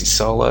sexy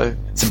solo.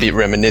 It's a bit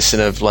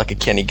reminiscent of like a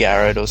Kenny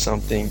Garrett or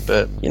something.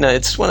 But,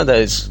 it's one of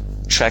those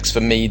tracks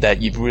for me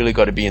that you've really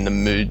got to be in the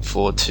mood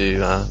for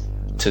to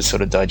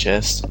sort of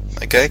digest.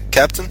 Okay,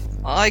 Captain?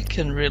 I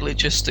can really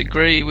just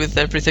agree with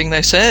everything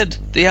they said.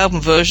 The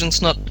album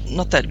version's not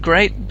that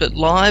great, but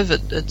live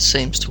it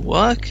seems to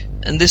work.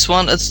 And this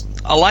one,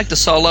 I like the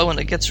solo and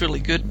it gets really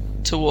good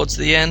towards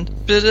the end.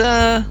 But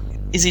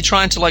is he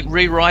trying to like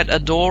rewrite a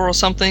door or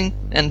something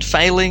and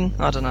failing?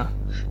 I don't know.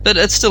 But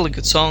it's still a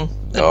good song.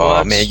 It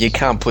works. Man, you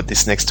can't put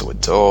this next to a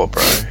door,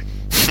 bro.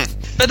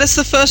 But it's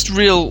the first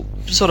real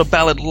sort of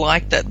ballad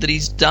like that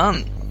he's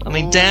done. I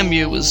mean, Damn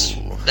You was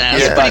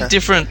pretty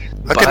different.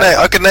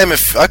 I could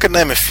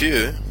name a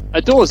few.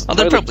 Adore's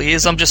there probably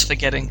is. I'm just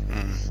forgetting.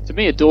 To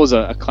me, Adore's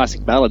a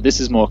classic ballad. This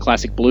is more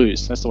classic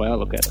blues. That's the way I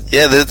look at it.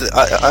 Yeah,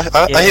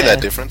 I hear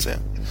that difference.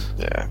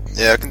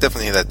 Yeah, I can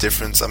definitely hear that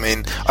difference. I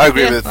mean, I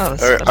agree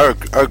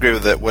I agree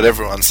with that. What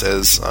everyone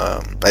says.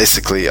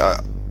 Basically,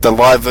 the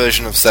live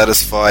version of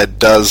Satisfied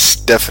does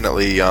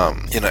definitely,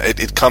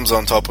 it comes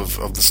on top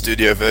of the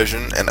studio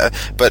version, and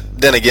but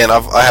then again,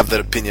 I have that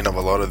opinion of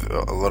a lot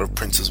of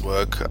Prince's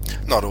work.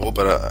 Not all,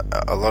 but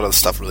a lot of the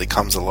stuff really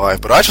comes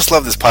alive. But I just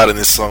love this part in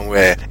this song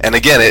where, and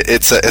again,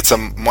 it's a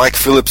Mike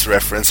Phillips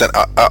reference, and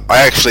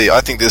I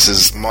think this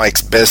is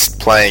Mike's best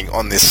playing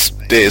on this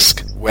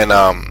disc. When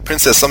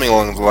Prince says something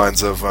along the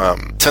lines of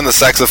turn the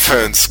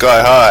saxophone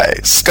sky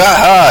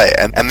high,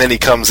 and then he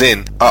comes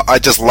in. I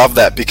just love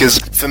that because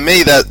for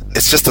me that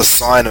it's just a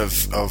sign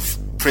of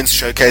Prince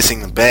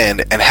showcasing the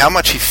band and how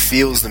much he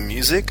feels the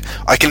music.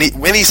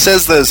 When he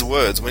says those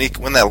words,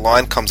 when that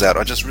line comes out,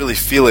 I just really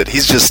feel it.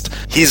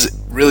 He's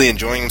really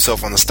enjoying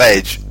himself on the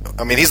stage.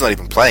 I mean, he's not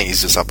even playing,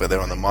 he's just up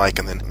there on the mic,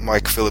 and then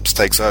Mike Phillips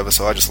takes over,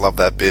 so I just love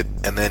that bit.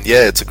 And then,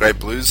 yeah, it's a great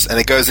blues, and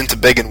it goes into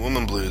Begging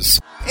Woman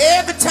blues.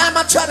 Every time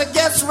I try to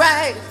guess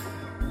right,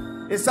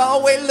 it's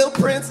always Little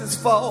Prince's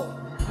fault.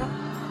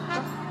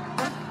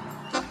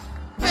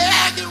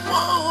 Begging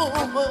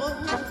woman,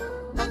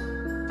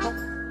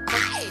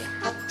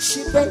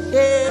 she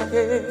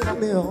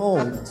begged me all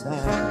the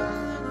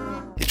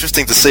time.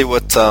 Interesting to see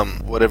what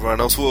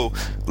everyone else will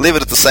leave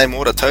it at the same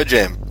order. Toe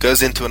Jam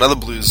goes into another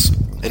blues.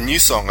 A new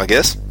song, I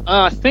guess?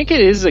 I think it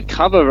is a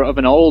cover of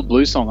an old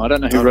blues song. I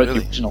don't know who wrote the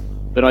original.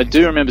 But I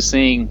do remember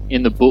seeing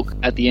in the book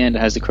at the end it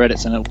has the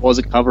credits, and it was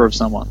a cover of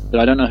someone. But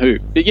I don't know who.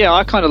 But yeah,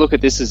 I kind of look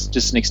at this as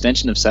just an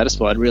extension of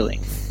Satisfied, really.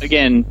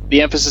 Again,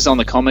 the emphasis on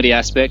the comedy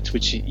aspect,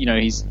 which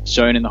he's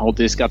shown in the whole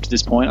disc up to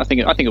this point, I think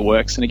it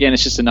works. And again,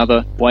 it's just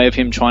another way of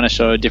him trying to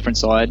show a different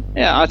side.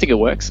 Yeah, I think it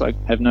works. I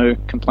have no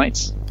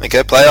complaints.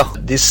 Okay, player.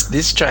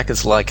 This track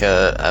is like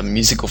a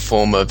musical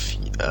form of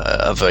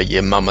a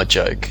your mama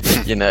joke,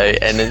 and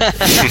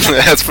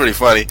that's pretty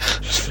funny.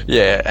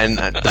 Yeah, and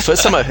the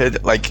first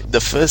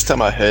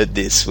time I heard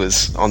this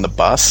was on the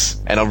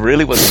bus, and I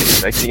really wasn't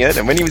expecting it.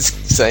 And when he was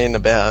saying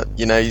about,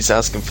 he's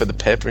asking for the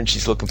pepper and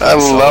she's looking for the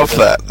salt,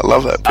 I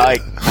love that bit. I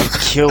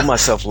killed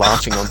myself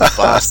laughing on the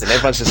bus, and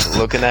everyone's just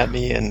looking at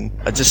me, and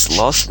I just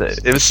lost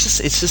it.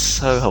 It's just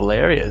so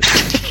hilarious.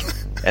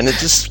 And it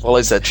just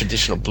follows that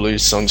traditional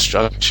blues song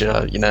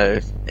structure,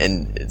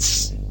 and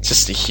it's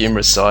just the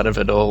humorous side of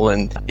it all.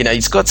 And,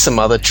 he's got some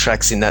other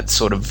tracks in that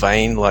sort of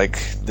vein, like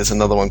there's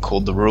another one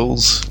called The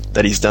Rules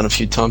that he's done a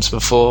few times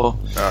before.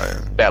 Oh,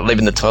 yeah. About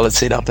leaving the toilet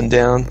seat up and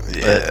down.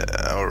 Yeah,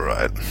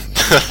 alright.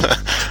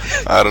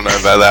 I don't know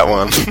about that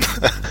one.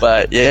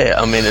 But yeah,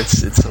 I mean,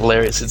 it's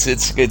hilarious.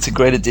 It's a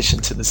great addition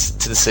to the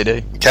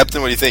CD.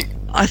 Captain, what do you think?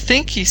 I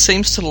think he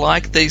seems to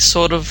like these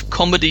sort of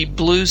comedy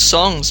blues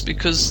songs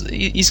because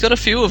he's got a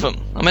few of them.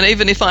 I mean,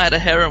 even If I Had a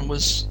Harem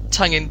was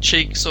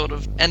tongue-in-cheek sort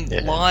of, and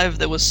live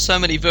there was so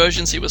many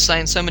versions, he was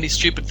saying so many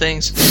stupid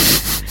things.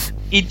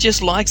 He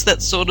just likes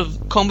that sort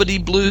of comedy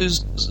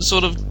blues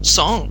sort of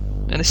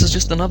song, and this is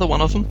just another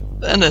one of them,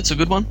 and it's a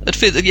good one. It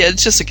fits, yeah,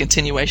 it's just a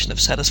continuation of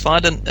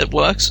Satisfied, and it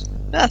works.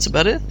 That's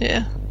about it,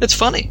 yeah. It's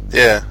funny.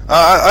 Yeah,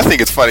 I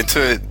think it's funny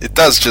too. It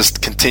does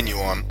just continue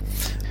on.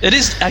 It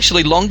is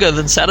actually longer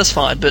than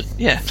Satisfied, but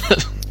yeah.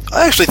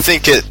 I actually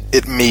think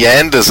it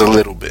meanders a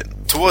little bit.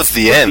 Towards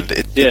the end,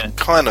 it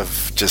kind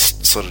of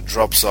just sort of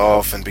drops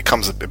off and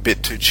becomes a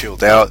bit too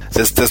chilled out.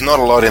 There's not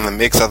a lot in the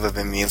mix other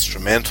than the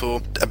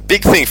instrumental. A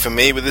big thing for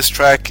me with this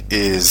track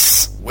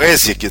is,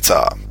 where's your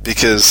guitar?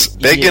 Because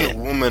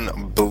Beggin'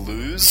 Woman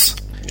Blues...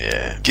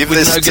 Yeah, give with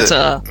this no to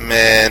guitar.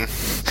 Man.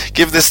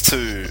 Give this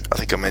to, I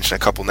think I mentioned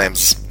a couple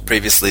names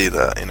previously.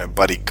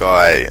 Buddy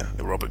Guy,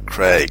 Robert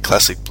Cray,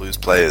 classic blues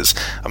players.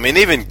 I mean,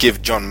 even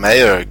give John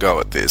Mayer a go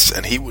at this,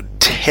 and he would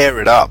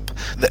tear it up.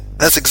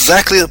 That's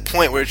exactly the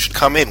point where it should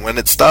come in. When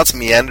it starts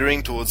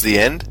meandering towards the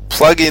end,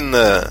 plug in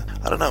the,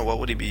 I don't know, what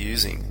would he be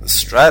using? The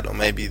Strat or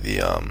maybe the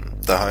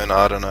Hohner?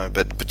 I don't know,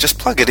 but just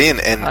plug it in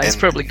and He's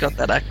probably got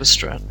that Aqua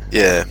Strat.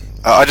 Yeah.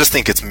 I just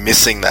think it's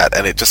missing that,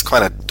 and it just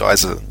kind of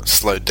dies a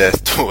slow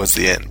death towards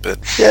the end. But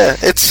yeah,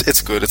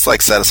 it's good. It's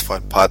like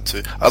Satisfied Part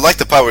 2. I like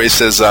the part where he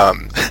says,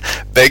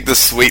 beg the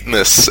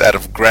sweetness out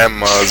of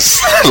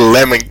Grandma's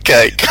lemon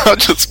cake. I'll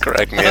just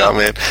crack me up,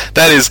 man.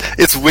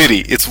 It's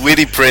witty. It's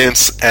witty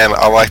Prince, and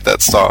I like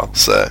that style.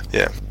 So,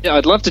 yeah. Yeah,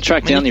 I'd love to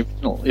track down the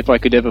original if I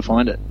could ever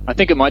find it. I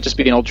think it might just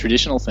be an old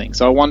traditional thing,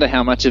 so I wonder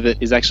how much of it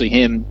is actually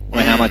him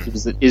or how much of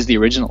it is the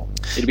original.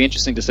 It'd be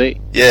interesting to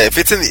see. Yeah, if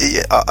it's in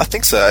the... I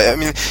think so. I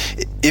mean,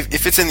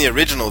 if it's in the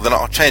original, then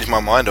I'll change my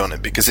mind on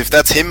it, because if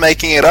that's him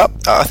making it up,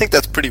 I think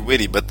that's pretty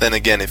witty. But then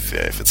again, if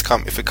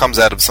it comes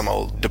out of some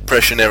old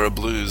Depression-era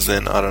blues,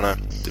 then I don't know,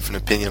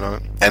 different opinion on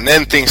it. And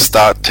then things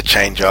start to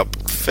change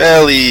up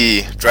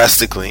fairly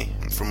drastically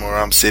from where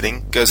I'm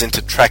sitting. Goes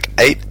into track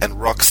 8 and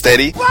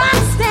Rocksteady.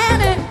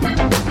 Rocksteady,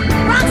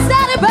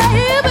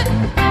 baby.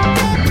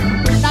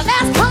 Now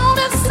let's call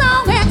this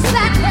song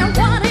exactly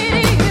what it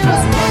is.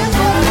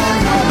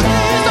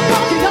 It's a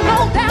funky,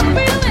 low down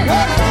feeling.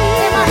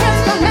 In my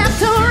head's from left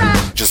to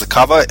right. Which is a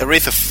cover,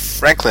 Aretha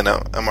Franklin.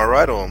 Am I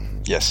right? Or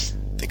Yes.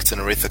 I think it's an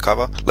Aretha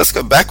cover. Let's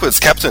go backwards,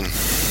 Captain.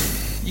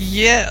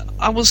 Yeah,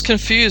 I was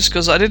confused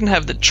because I didn't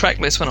have the track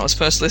list when I was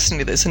first listening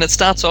to this, and it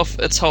starts off,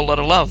 it's Whole Lot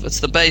of Love. It's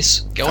the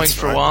bass going That's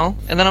for right. a while,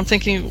 and then I'm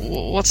thinking,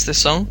 what's this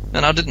song?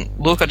 And I didn't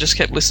look, I just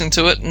kept listening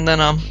to it, and then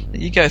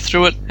you go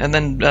through it, and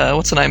then,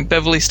 what's her name,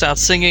 Beverly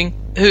starts singing,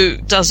 who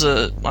does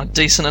a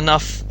decent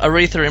enough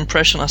Aretha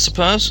impression, I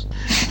suppose.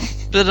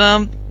 But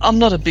I'm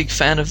not a big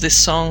fan of this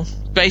song.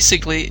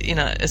 Basically,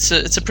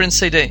 it's a Prince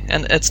CD,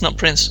 and it's not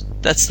Prince.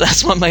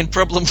 That's my main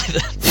problem with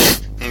it.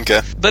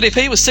 Okay. But if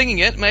he was singing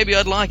it, maybe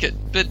I'd like it.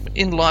 But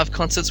in live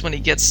concerts, when he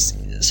gets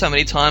so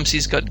many times,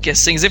 he's got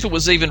guest singers. If it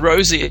was even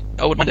Rosie,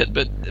 I would mind it.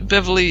 But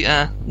Beverly,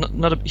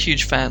 not a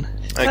huge fan.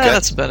 Okay.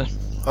 That's about it.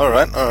 All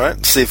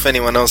right. See if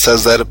anyone else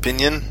has that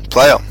opinion.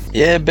 Player.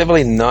 Yeah,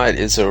 Beverly Knight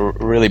is a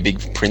really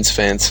big Prince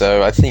fan,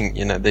 so I think,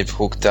 they've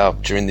hooked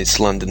up during this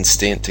London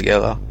stint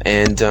together.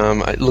 And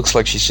it looks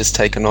like she's just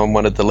taken on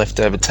one of the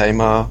leftover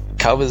Tamar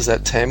covers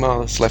that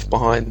Tamar has left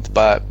behind.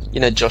 But,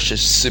 Josh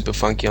is super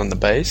funky on the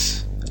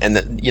bass. And,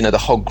 the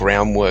whole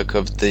groundwork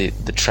of the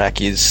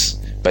track is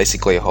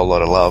basically A Whole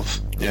Lot of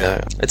Love.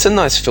 Yeah. It's a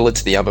nice filler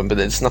to the album, but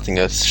there's nothing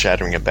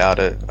earth-shattering about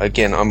it.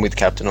 Again, I'm with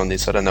Captain on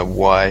this. I don't know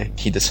why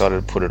he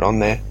decided to put it on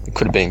there. It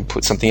could have been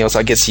put something else.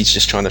 I guess he's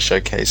just trying to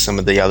showcase some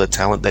of the other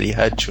talent that he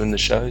had during the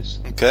shows.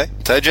 Okay.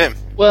 Toe Jam.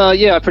 Well,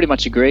 yeah, I pretty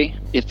much agree.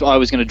 If I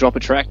was going to drop a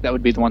track, that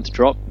would be the one to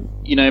drop.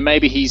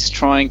 Maybe he's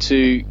trying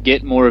to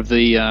get more of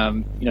the,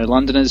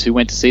 Londoners who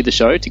went to see the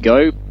show to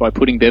go by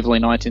putting Beverly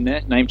Knight in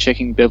there,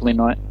 name-checking Beverly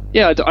Knight.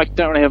 Yeah, I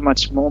don't really have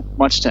much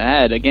to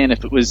add. Again,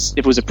 if it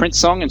was a Prince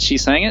song and she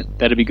sang it,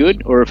 that'd be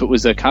good. Or if it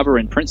was a cover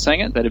and Prince sang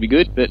it, that'd be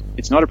good. But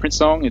it's not a Prince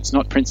song. It's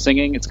not Prince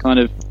singing. It's kind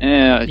of,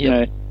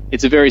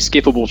 it's a very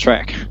skippable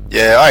track.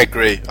 Yeah, I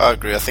agree. I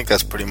think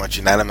that's pretty much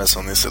unanimous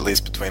on this, at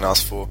least between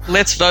us four.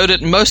 Let's vote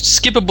it most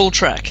skippable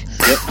track.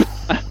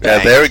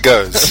 Yeah, there it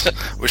goes.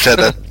 Wish I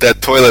had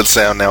that toilet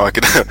sound now. I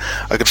could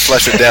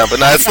flush it down. But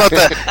no,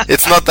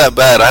 it's not that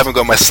bad. I haven't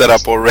got my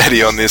setup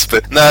already on this,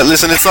 but no,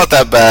 listen, it's not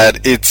that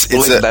bad.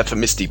 We'll leave that for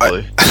Misty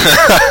Blue.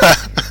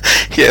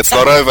 Yeah, it's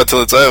not over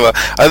till it's over.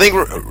 I think,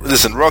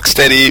 listen,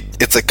 Rocksteady,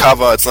 it's a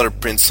cover. It's not a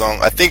Prince song.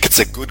 I think it's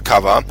a good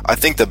cover. I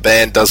think the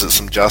band does it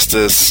some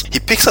justice. He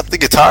picks up the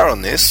guitar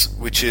on this,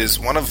 which is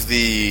one of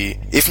the,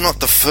 if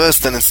not the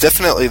first, then it's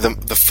definitely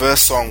the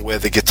first song where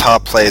the guitar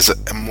plays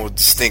a more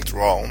distinct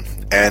role.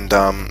 and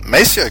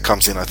Maceo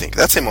comes in, I think.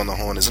 That's him on the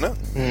horn, isn't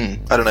it?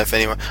 I don't know if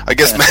anyone... I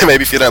guess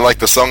maybe if you don't like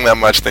the song that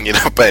much, then you're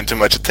not paying too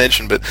much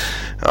attention, but...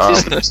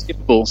 It's just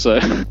skippable, so...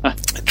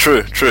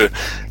 True.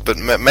 But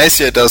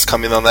Maceo does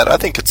come in on that. I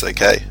think it's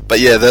okay. But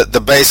yeah,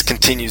 the bass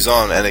continues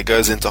on, and it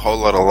goes into a whole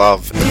lot of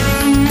love.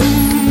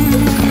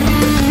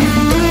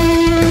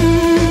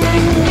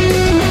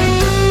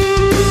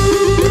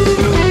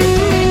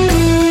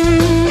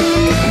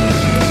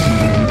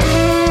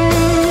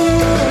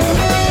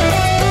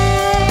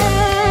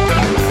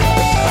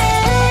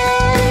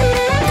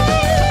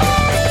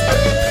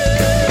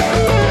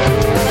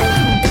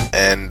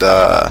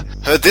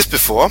 Heard this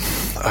before.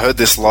 I heard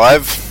this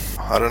live.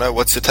 I don't know.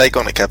 What's your take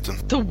on it, Captain?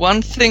 The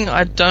one thing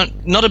I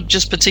don't, not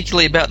just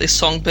particularly about this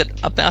song, but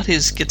about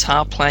his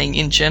guitar playing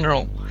in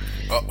general.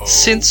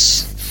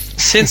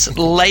 Since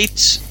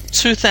late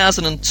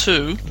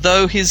 2002,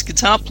 though his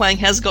guitar playing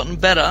has gotten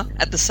better,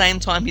 at the same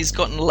time he's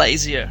gotten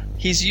lazier.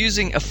 He's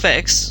using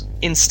effects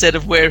instead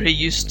of where he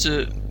used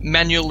to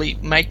manually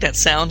make that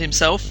sound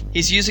himself.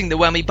 He's using the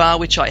whammy bar,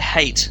 which I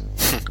hate.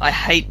 I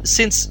hate,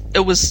 since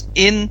it was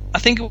in, I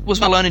think it was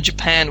Alone in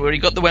Japan, where he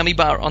got the whammy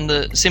bar on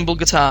the cymbal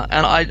guitar,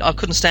 and I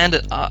couldn't stand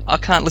it. I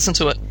can't listen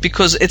to it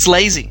because it's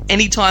lazy.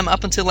 Anytime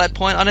up until that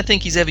point, I don't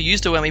think he's ever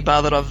used a whammy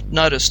bar that I've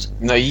noticed.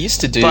 No, he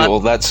used to do all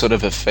that sort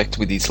of effect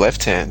with his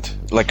left hand,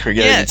 like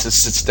creating a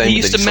sustain. He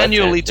used to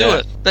manually do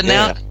it, but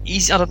now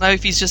Yeah. I don't know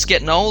if he's just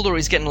getting old or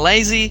he's getting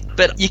lazy,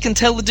 but you can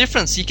tell the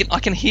difference. I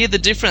can hear the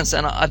difference,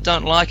 and I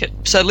don't like it.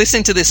 So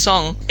listening to this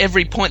song,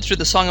 every point through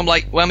the song, I'm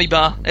like, whammy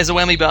bar, there's a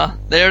whammy bar,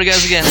 there it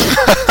goes again.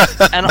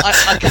 And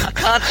I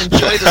can't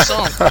enjoy the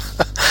song.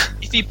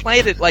 If he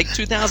played it like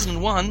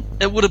 2001,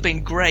 it would have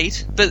been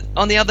great, but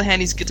on the other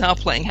hand, his guitar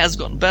playing has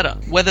gotten better.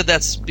 Whether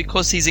that's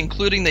because he's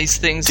including these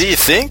things... Do you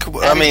think?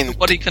 I mean,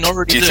 what he can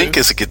already do. Do you think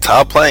his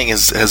guitar playing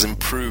has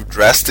improved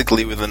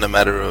drastically within a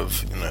matter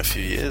of a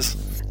few years?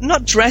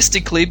 Not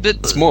drastically, but...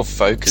 It's more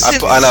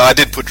focused. I know, I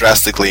did put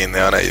drastically in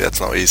there. I know that's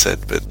not what you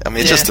said, but I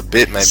mean, just a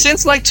bit, maybe.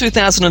 Since like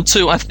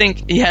 2002, I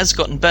think he has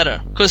gotten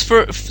better. Because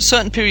for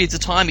certain periods of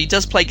time, he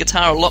does play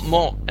guitar a lot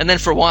more. And then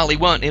for a while, he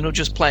won't. He'll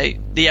just play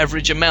the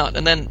average amount.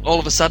 And then all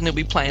of a sudden, he'll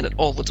be playing it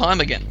all the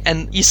time again.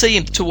 And you see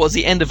him towards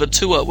the end of a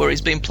tour where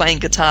he's been playing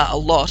guitar a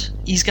lot.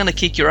 He's going to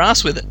kick your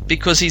ass with it.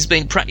 Because he's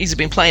been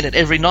playing it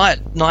every night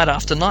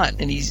after night.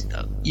 And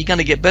you're going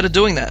to get better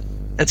doing that.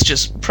 It's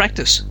just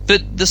practice.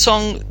 But the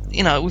song,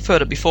 we've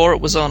heard it before. It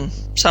was on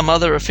some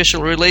other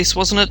official release,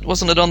 wasn't it?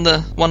 Wasn't it on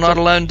the One Night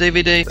Alone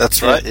DVD?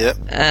 That's right, yeah.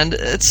 And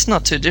it's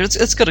not too different.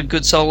 It's got a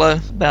good solo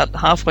about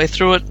halfway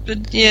through it.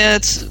 But yeah,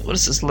 what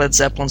is this Led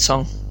Zeppelin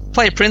song?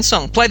 Play a Prince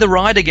song. Play The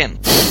Ride again.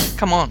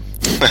 Come on.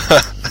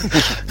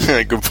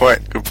 Good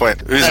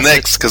point. Who's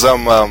next? Because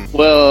I'm...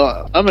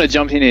 Well, I'm going to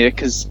jump in here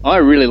because I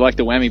really like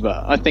the whammy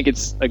bar. I think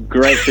it's a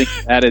great thing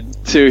added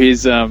to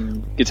his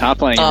guitar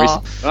playing.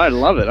 I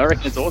love it. I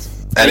reckon it's awesome.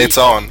 And it's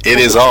on. It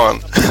is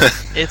on.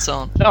 It's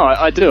on. No,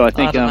 I do. I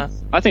think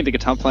I think the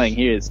guitar playing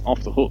here is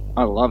off the hook.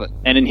 I love it.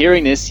 And in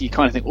hearing this, you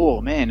kind of think,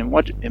 oh man,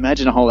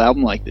 imagine a whole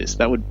album like this.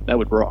 That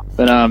would rock.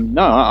 But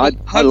no, I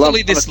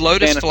hopefully this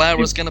Lotus Flower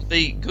is going to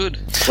be good.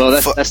 Well,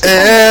 that's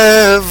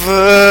the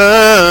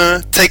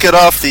Forever, take it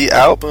off the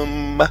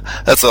album.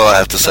 That's all I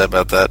have to say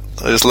about that.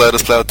 Just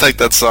Lotus Flower, take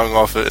that song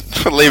off it.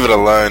 Leave it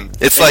alone.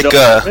 It's like,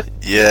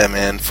 yeah,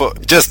 man. For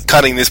just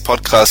cutting this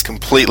podcast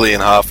completely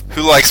in half.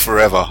 Who likes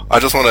Forever? I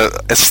just want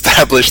to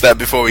establish that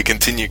before we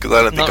continue because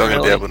I don't think I'm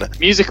going to be able to.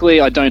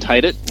 Musically, I don't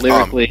hate it.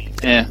 Lyrically,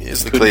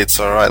 musically, it's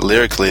alright.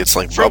 Lyrically, it's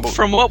like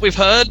from what we've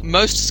heard,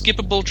 most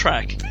skippable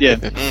track. Yeah.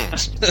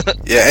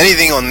 Yeah,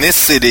 anything on this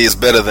CD is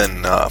better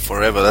than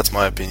Forever. That's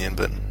my opinion,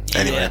 but.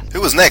 Anyway,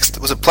 Who was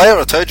next? Was it Player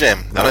or Toe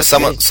Jam? I know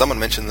someone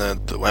mentioned the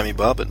whammy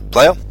bar, but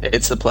Player?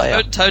 It's the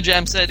Player. Toe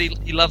Jam said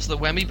he loves the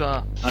whammy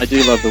bar. I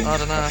do love the I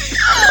don't know.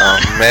 Oh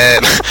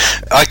man,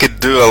 I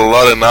could do a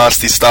lot of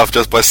nasty stuff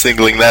just by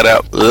singling that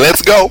out.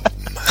 Let's go!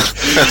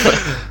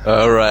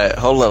 Alright,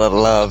 Whole Lot of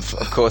Love.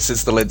 Of course,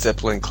 it's the Led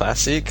Zeppelin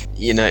classic.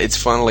 It's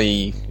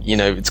finally,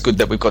 it's good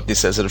that we've got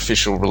this as an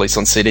official release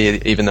on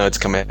CD, even though it's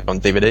come out on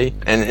DVD.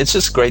 And it's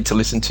just great to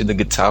listen to the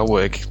guitar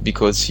work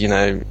because,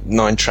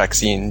 9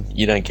 tracks in,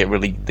 you don't get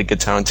really the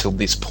guitar until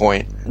this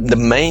point. The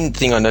main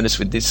thing I noticed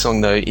with this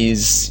song, though,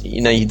 is,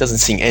 he doesn't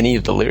sing any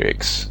of the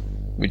lyrics,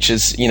 which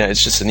is,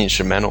 it's just an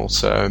instrumental,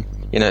 so...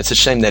 it's a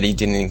shame that he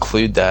didn't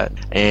include that.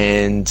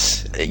 And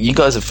you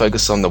guys are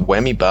focused on the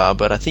whammy bar,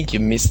 but I think you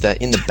missed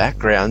that in the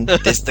background.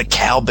 There's the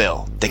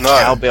cowbell. The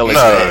cowbell is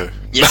there.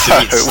 Yes,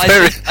 it is.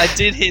 I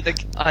did hear the...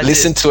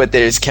 Listen to it,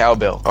 there is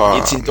cowbell.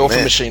 It's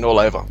Endorphin Machine all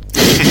over.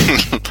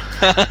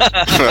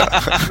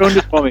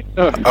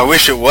 I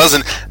wish it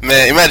wasn't.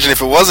 Man, imagine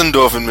if it wasn't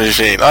Endorphin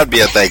Machine. I'd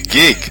be at that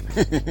gig.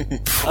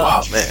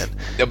 Oh, man.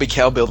 There'll be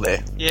cowbell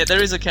there. Yeah,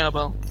 there is a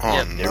cowbell.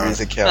 Oh, no. There is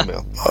a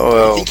cowbell. Oh,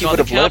 well. I think he would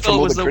have learned from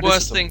all was the the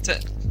worst thing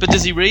to... But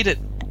does he read it?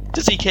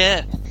 Does he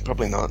care?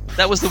 Probably not.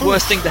 That was the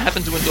worst thing to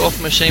happen to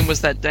Endorphin Machine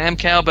was that damn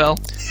cowbell.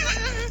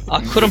 I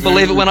couldn't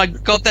believe it when I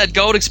got that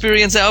Gold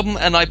Experience album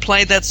and I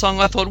played that song.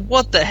 I thought,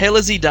 what the hell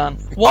has he done?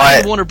 Why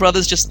did Warner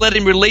Brothers just let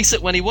him release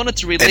it when he wanted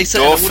to release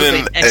it? And it would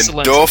have been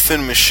excellent.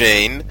 Endorphin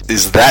Machine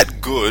is that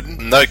good.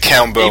 No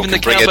cowbell Even can the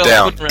bring it cowbell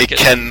down. wouldn't wreck It it.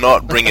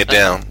 cannot bring it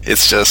down.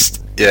 It's just.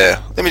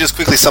 Yeah. Let me just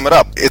quickly sum it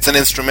up. It's an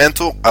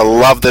instrumental. I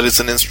love that it's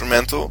an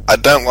instrumental. I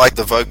don't like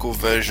the vocal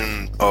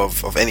version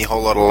of Any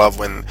Whole Lot of Love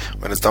when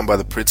it's done by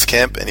the Pritz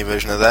Camp, any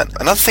version of that.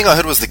 Another thing I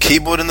heard was the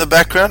keyboard in the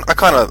background.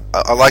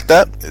 I like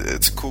that.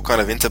 It's a cool kind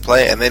of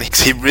interplay. And then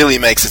he really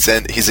makes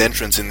his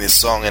entrance in this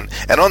song. And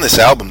on this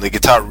album, the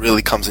guitar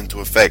really comes into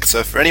effect.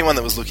 So for anyone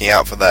that was looking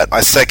out for that, I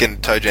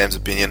second Toe Jam's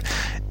opinion.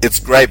 It's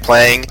great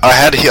playing.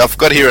 I've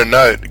got here a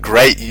note.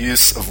 Great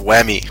use of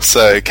whammy.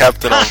 So,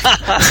 Captain,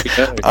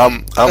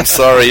 I'm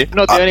sorry. You're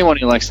not the only one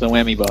who likes the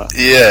whammy bar.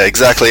 Yeah,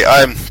 exactly.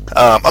 I'm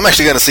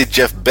actually going to see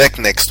Jeff Beck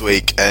next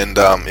week, and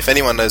if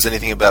anyone knows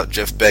anything about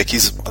Jeff Beck,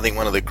 he's I think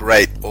one of the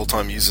great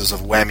all-time users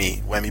of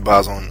whammy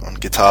bars on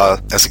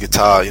guitar as a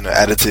guitar,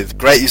 additive.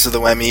 Great use of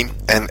the whammy,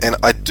 and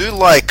I do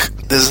like.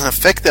 There's an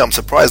effect there. I'm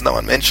surprised no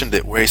one mentioned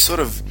it, where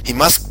he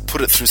must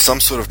put it through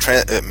some sort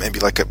of maybe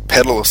like a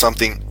pedal or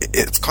something.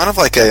 It's kind of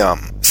like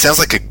sounds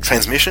like a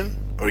transmission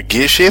or a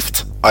gear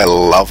shift. I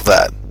love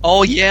that.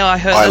 Oh yeah, I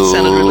heard that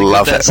sounded really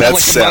good. That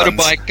sounded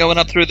like a motorbike going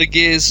up through the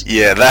gears.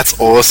 Yeah, that's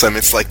awesome.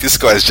 It's like this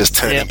guy's just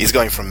turning. Yep. He's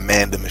going from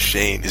man to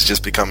machine. He's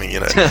just becoming,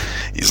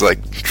 he's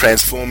like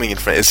transforming in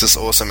front. It's just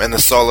awesome, and the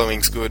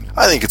soloing's good.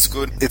 I think it's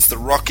good. It's the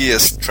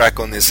rockiest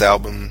track on this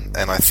album,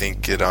 and I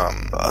think it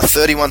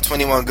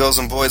 3121 Girls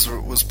and Boys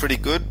was pretty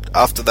good.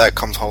 After that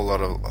comes whole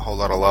lot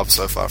of love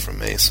so far from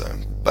me. So.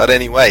 But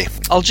anyway,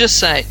 I'll just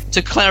say,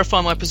 to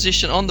clarify my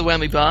position on the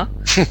whammy bar,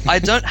 I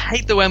don't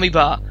hate the whammy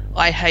bar.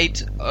 I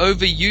hate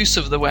overuse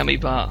of the whammy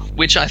bar,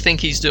 which I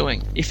think he's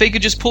doing. If he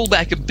could just pull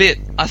back a bit,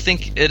 I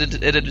think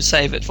it'd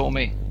save it for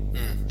me.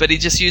 But he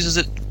just uses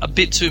it a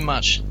bit too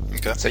much.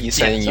 Okay. So you're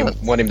saying you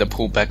want him to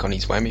pull back on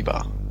his whammy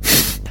bar?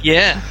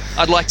 Yeah,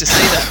 I'd like to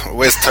see that.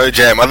 Where's Toe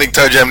Jam? I think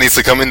Toe Jam needs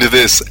to come into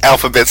this.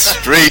 Alphabet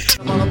Street.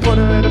 I'm gonna put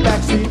her in the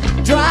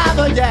backseat, drive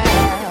her,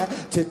 yeah,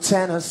 to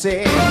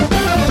Tennessee.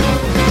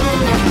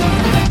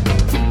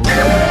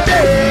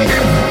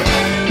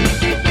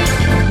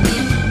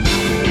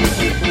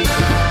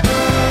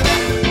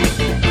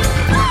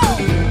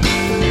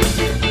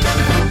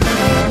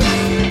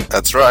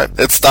 That's right.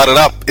 It started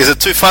up. Is it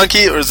too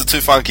funky or is it too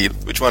funky?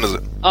 Which one is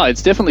it? Oh,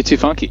 it's definitely too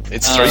funky.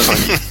 It's straight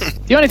funky.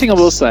 The only thing I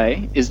will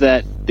say is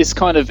that this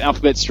kind of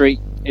Alphabet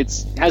Street,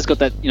 has got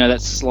that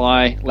that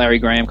sly Larry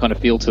Graham kind of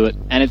feel to it,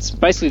 and it's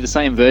basically the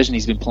same version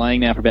he's been playing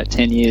now for about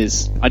 10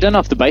 years. I don't know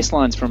if the bass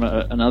line's from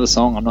another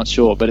song, I'm not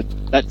sure, but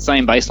that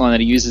same bass line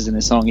that he uses in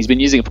this song, he's been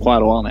using it for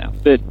quite a while now.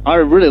 But I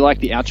really like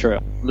the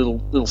outro,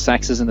 little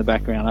saxes in the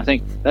background. I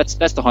think that's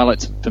the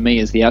highlight for me,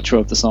 is the outro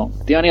of the song.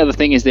 The only other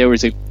thing is there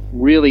was a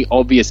really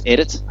obvious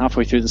edit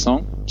halfway through the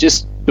song,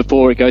 just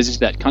before it goes into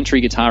that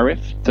country guitar riff.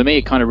 For me,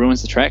 it kind of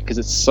ruins the track because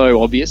it's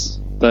so obvious.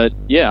 But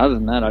yeah, other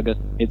than that,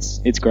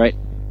 it's great.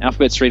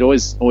 Alphabet Street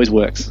always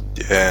works.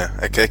 Yeah.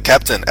 Okay,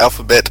 Captain.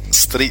 Alphabet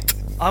Street.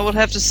 I would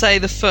have to say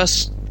the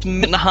first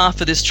minute and a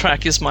half of this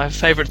track is my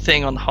favourite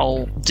thing on the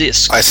whole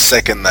disc. I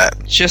second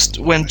that. Just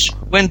when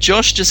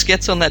Josh just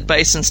gets on that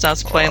bass and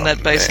starts playing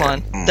that bass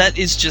line, that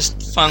is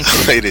just funky.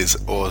 It is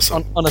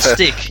awesome. On a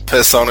stick.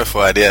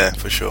 Personified, yeah,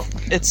 for sure.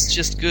 It's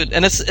just good.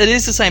 And it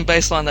is the same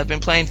bass line they've been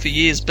playing for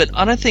years, but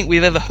I don't think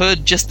we've ever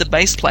heard just the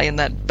bass play in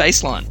that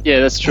bass line. Yeah,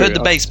 that's true. Heard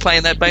the bass play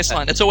in that bass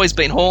line. It's always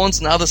been horns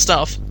and other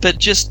stuff, but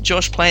just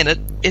Josh playing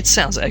it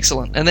sounds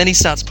excellent. And then he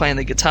starts playing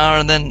the guitar,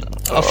 and then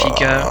off you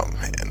go. Oh,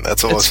 man,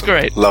 that's awesome. It's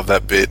great. Love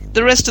that bit.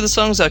 The rest of the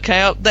song's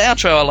okay. The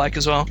outro I like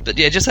as well. But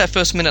yeah, just that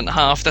first minute and a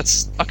half,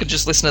 I could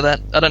just listen to that.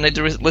 I don't need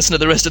to listen to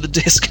the rest of the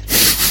disc.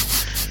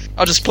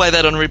 I'll just play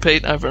that on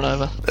repeat over and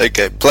over.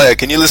 Okay, player,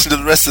 can you listen to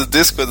the rest of the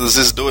disc, or does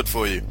this do it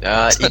for you?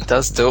 It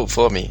does do it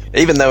for me.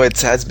 Even though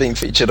it has been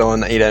featured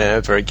on Eat and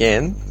Over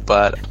again,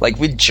 but like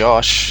with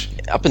Josh,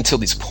 up until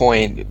this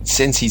point,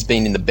 since he's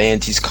been in the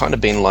band, he's kind of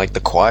been like the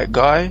quiet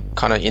guy,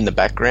 kind of in the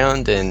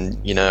background, and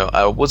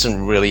I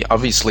wasn't really,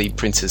 obviously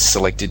Prince has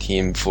selected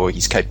him for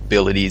his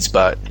capabilities,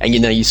 and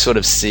you sort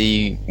of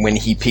see when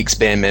he picks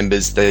band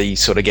members, they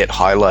sort of get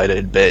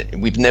highlighted, but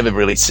we've never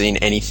really seen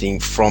anything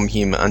from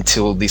him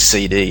until this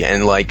CD,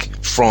 and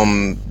like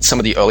from some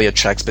of the earlier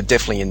tracks, but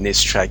definitely in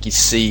this track, you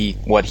see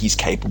what he's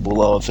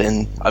capable of,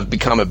 and I've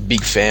become a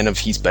big fan of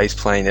his bass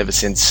playing ever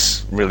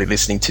since really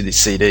listening to this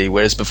CD,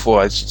 whereas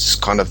before I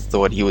just kind of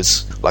thought he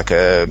was like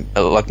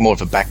like more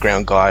of a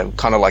background guy,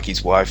 kind of like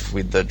his wife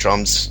with the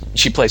drums.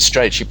 She plays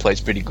straight, she plays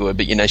pretty good,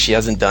 but she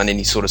hasn't done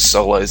any sort of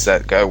solos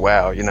that go,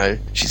 wow,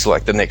 she's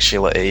like the next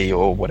Sheila E.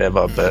 or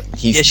whatever, but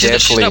he's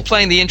she's not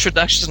playing the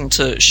introduction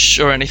to Shh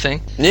or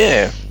anything.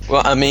 Yeah.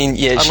 Well, I mean,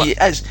 yeah,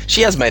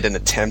 she has made an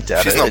attempt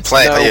at it. She's not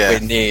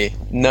playing,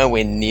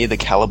 nowhere near the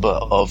caliber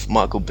of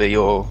Michael B.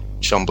 or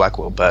Sean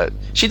Blackwell, but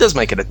she does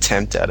make an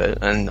attempt at it,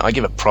 and I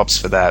give her props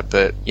for that.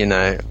 But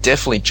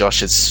definitely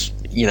Josh is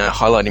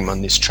highlighting him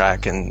on this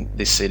track, and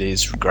this CD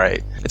is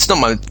great. It's not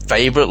my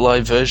favorite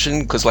live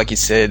version because, like you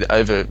said,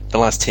 over the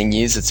last 10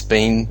 years, it's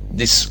been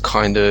this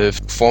kind of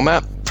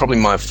format. probably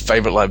my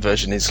favorite live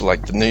version is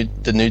like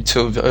the new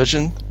tour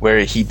version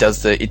where he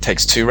does the It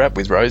Takes Two rap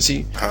with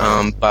Rosie.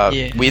 But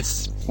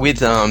with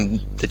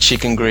the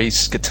chicken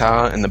grease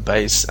guitar and the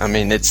bass, I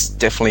mean, it's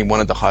definitely one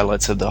of the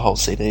highlights of the whole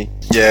CD.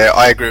 Yeah,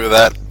 I agree with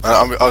that.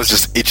 I was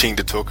just itching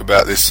to talk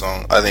about this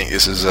song. I think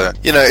this is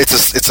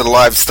it's a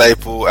live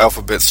staple.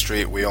 Alphabet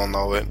Street, we all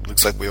know it.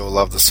 Looks like we all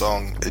love the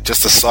song.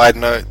 Just a side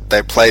note,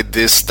 they played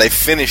this. They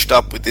finished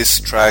up with this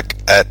track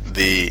at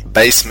the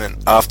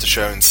Basement after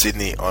show in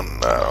Sydney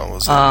on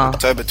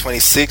October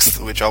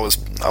 26th, which I was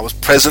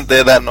present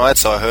there that night,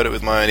 so I heard it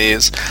with my own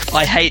ears.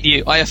 I hate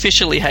you. I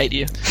officially hate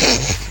you.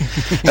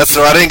 That's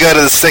all right. I didn't go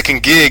to the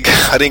second gig.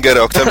 I didn't go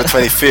to October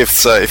 25th,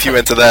 so if you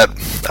went to that,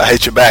 I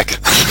hate you back.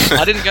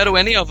 I didn't go to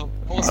any of them.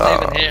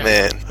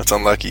 Man, that's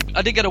unlucky.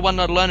 I did go to One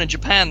Night Alone in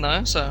Japan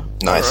though, so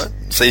nice. Right.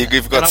 So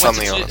you've got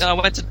something on it. I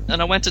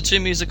went to two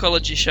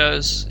musicology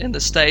shows in the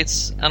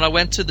States, and I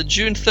went to the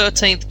June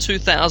 13th,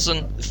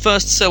 2000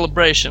 first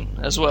celebration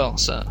as well.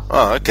 So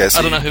okay. So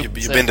I don't know who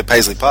you've been to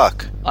Paisley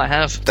Park. I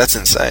have. That's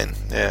insane.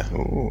 Yeah.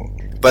 Ooh.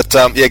 But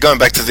going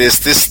back to this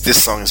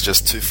song is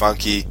just too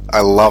funky.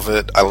 I love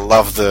it. I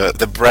love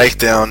the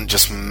breakdown.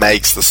 Just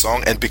makes the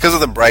song, and because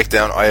of the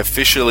breakdown,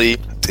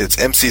 it's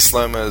MC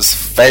Slow-Mo's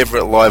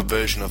favorite live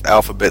version of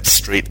Alphabet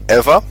Street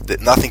ever.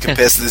 That nothing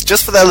compares to this,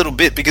 just for that little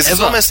bit, because it's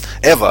almost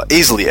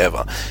easily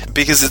ever.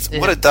 Because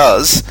what it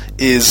does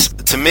is,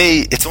 to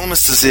me, it's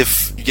almost as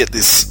if you get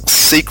this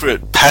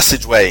secret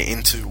passageway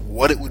into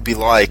what it would be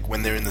like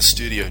when they're in the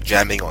studio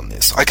jamming on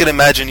this. I could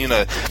imagine,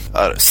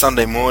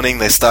 Sunday morning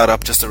they start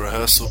up just a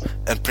rehearsal,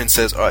 and Prince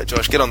says, "All right,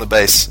 Josh, get on the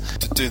bass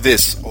to do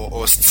this,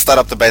 or start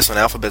up the bass on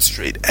Alphabet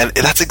Street." And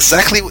that's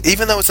exactly,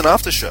 even though it's an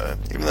after show,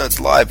 even though it's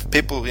live,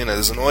 people,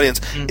 there's an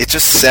audience, it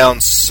just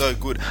sounds so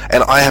good.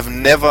 And I have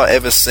never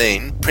ever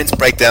seen Prince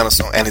break down a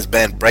song and his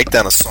band break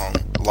down a song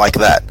like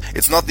that.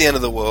 It's not the end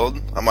of the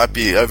world. I might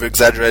be over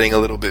exaggerating a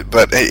little bit,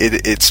 but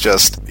it's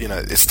just,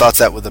 it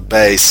starts out with a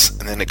bass,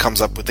 and then it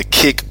comes up with a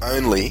kick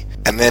only,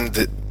 and then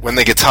when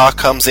the guitar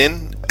comes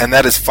in, and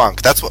that is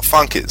funk. That's what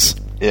funk is.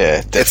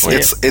 Yeah, definitely.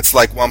 It's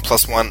like 1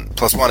 + 1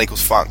 + 1 =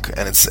 funk,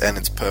 and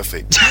it's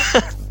perfect.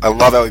 I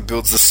love how he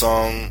builds the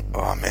song.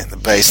 Oh man, the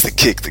bass, the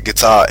kick, the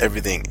guitar,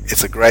 everything.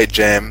 It's a great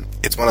jam.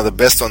 It's one of the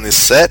best on this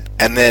set.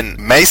 And then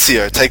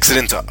Maceo takes it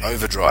into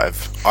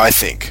overdrive, I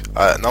think.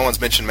 No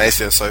one's mentioned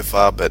Maceo so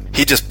far, but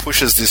he just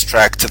pushes this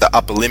track to the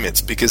upper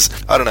limits, because,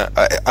 I don't know,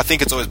 I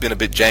think it's always been a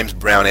bit James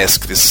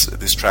Brown-esque,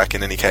 this track,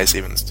 in any case,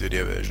 even the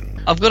studio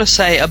version. I've got to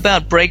say,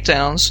 about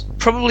breakdowns,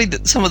 probably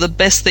some of the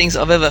best things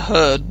I've ever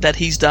heard that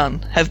he's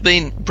done have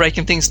been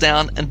breaking things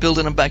down and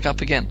building them back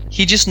up again.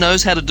 He just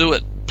knows how to do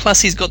it. Plus,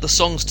 he's got the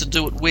songs to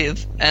do it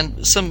with,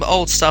 and some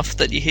old stuff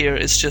that you hear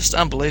is just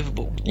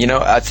unbelievable.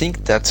 I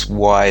think that's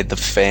why the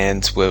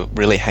fans were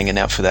really hanging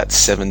out for that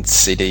 7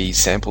 CD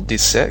sample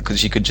disc set,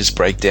 because you could just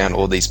break down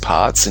all these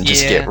parts and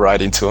just get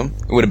right into them.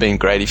 It would have been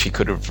great if you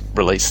could have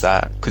released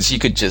that, because you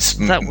could just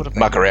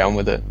muck around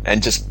with it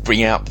and just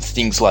bring out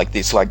things like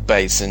this, like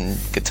bass and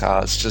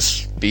guitars.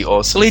 Just be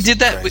awesome. Well, he did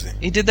that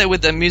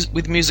with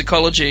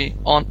musicology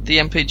on the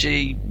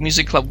MPG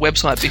Music Club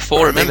website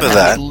before. I remember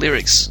that. The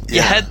lyrics.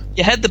 Yeah.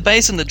 You had the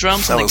bass and the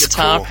drums and the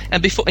guitar, cool.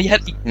 And before you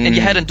had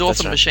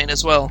Endorphin Machine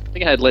as well. I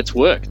think I had Let's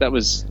Work. I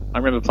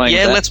remember playing.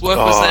 Yeah, that. Let's Work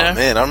was there. Oh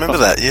man, I remember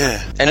that.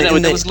 Yeah.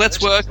 And there was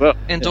Let's Work,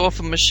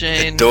 Endorphin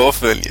Machine.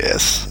 Endorphin,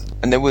 yes.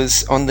 And there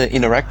was, on the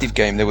interactive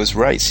game, there was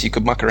Race. You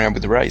could muck around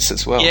with Race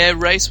as well. Yeah,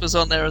 Race was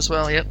on there as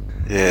well. Yep.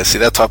 Yeah, see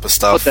that type of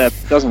stuff. But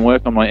that doesn't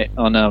work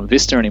on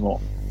Vista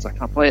anymore. So I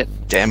can't play it.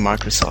 Damn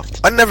Microsoft.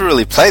 I never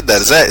really played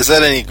that. Is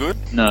that any good?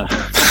 No.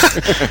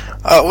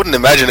 I wouldn't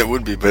imagine it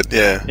would be, but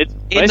yeah.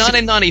 In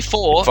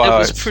 1994, it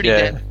was pretty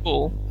damn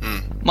cool.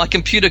 My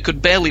computer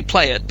could barely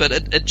play it, but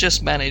it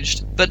just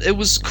managed. But it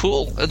was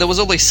cool. There was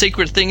all these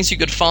secret things you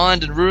could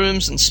find in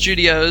rooms and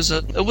studios.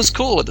 It was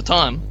cool at the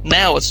time.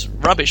 Now it's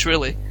rubbish,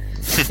 really.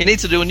 He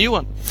needs to do a new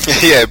one.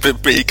 Yeah,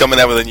 but coming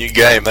out with a new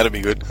game, that'd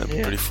be good. That'd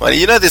be pretty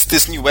funny.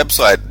 This new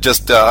website,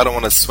 just, I don't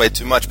want to sway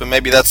too much, but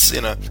maybe that's,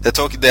 they're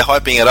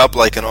hyping it up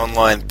like an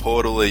online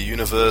portal, a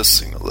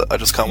universe. I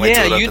just can't wait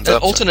till it opens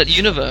up. Alternate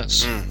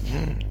universe.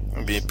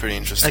 It'd be pretty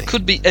interesting.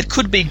 It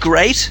could be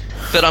great,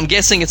 but I'm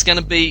guessing it's going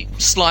to be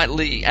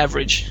slightly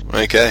average.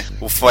 Okay,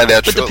 we'll find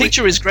out shortly. But the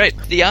picture is great.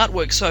 The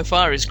artwork so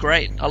far is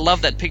great. I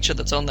love that picture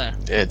that's on there.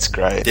 Yeah, it's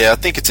great. Yeah, I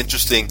think it's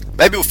interesting.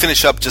 Maybe we'll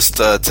finish up just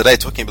today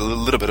talking a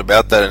little bit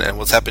about that and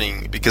what's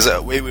happening, because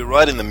we're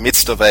right in the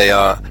midst of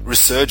a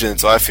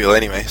resurgence, I feel,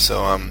 anyway.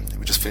 So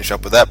we'll just finish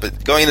up with that.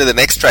 But going into the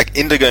next track,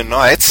 Indigo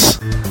Nights.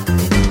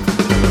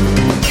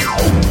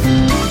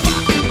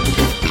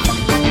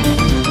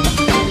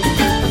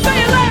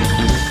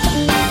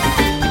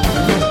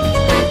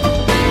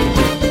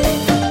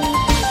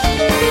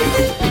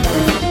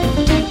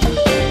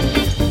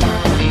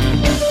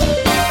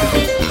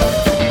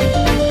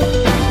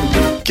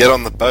 Get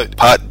on the boat,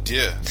 part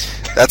 2.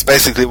 That's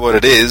basically what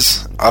it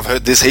is. I've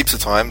heard this heaps of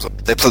times.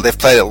 They've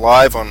played it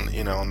live on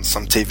on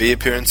some TV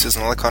appearances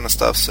and all that kind of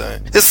stuff. So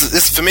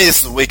this for me, this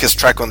is the weakest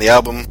track on the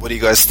album. What do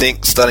you guys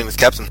think? Starting with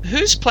Captain.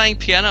 Who's playing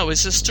piano?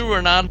 Is this still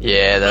Renato?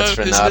 Yeah, that's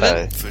who's with him?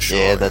 Renato. For sure,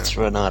 Yeah, that's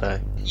Renato.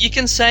 You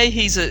can say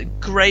he's a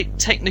great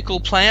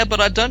technical player,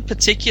 but I don't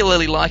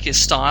particularly like his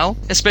style,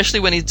 especially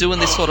when he's doing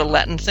this sort of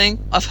Latin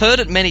thing. I've heard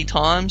it many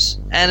times,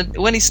 and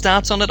when he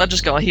starts on it, I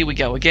just go, oh, here we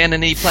go again,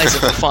 and he plays it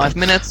for 5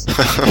 minutes.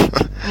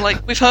 I'm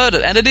like, we've heard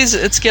it, and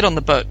it's Get on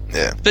the Boat.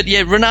 Yeah. But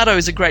yeah, Renato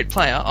is a great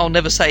player. I'll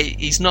never say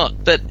he's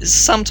not, but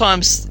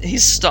sometimes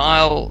his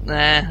style,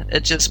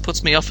 it just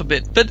puts me off a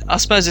bit. But I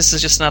suppose this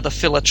is just another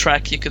filler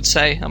track, you could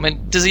say. I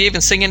mean, does he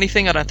even sing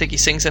anything? I don't think he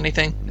sings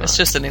anything. It's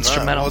just an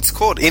instrumental. Well, it's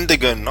called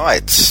Indigo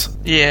Nights.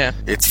 Yeah.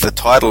 It's the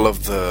title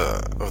of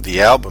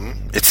the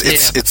album.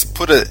 It's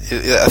put I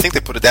think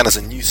they put it down as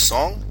a new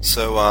song.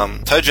 So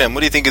Toe Jam,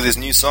 what do you think of this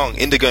new song,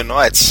 Indigo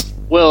Nights?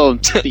 Well,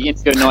 the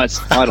Indigo Nights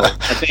title,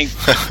 I think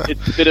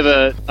it's a bit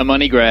of a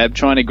money grab,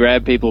 trying to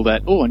grab people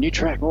that, a new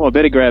track, I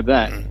better grab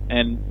that.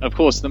 And of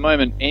course, the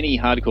moment any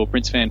hardcore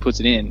Prince fan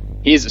puts it in,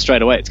 hears it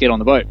straight away. It's Get on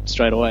the Boat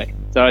straight away.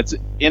 So it's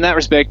in that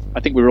respect,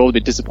 I think we were all a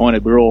bit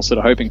disappointed. We were all sort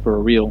of hoping for a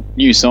real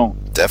new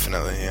song.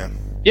 Definitely, yeah.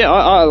 Yeah,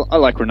 I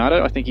like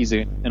Renato. I think he's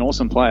an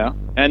awesome player.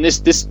 And this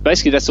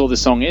basically, that's all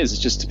this song is.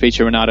 It's just to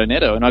feature Renato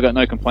Neto, and I got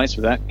no complaints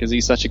for that because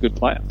he's such a good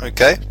player.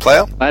 Okay,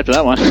 player. Glad for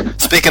that one.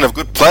 Speaking of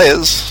good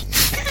players.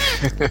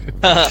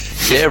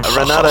 Yeah,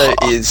 Renato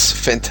is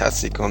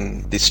fantastic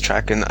on this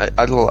track, and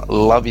I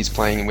love his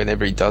playing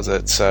whenever he does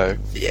it. So,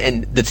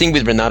 and the thing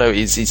with Renato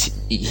is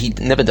he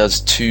never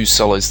does two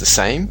solos the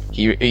same.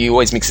 He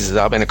always mixes it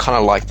up, and I kind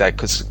of like that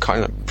because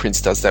kind of Prince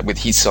does that with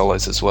his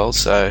solos as well.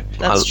 So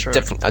that's true.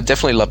 I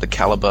definitely love the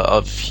caliber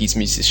of his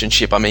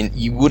musicianship. I mean,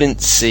 you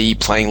wouldn't see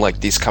playing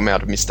like this come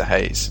out of Mr.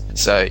 Hayes.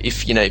 So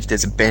if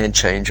there's a band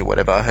change or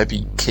whatever, I hope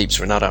he keeps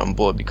Renato on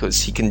board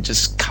because he can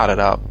just cut it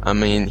up. I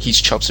mean, his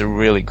chops are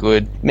really good.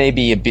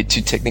 Maybe a bit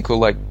too technical,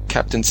 like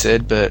Captain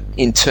said, but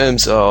in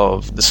terms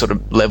of the sort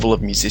of level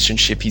of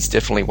musicianship, he's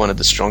definitely one of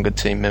the stronger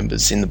team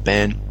members in the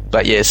band.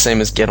 But yeah,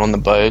 same as Get on the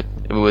Boat,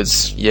 it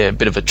was a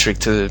bit of a trick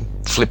to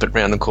flip it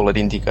around and call it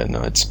Indigo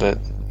Nights, but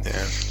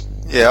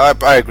yeah,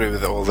 I agree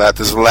with all that.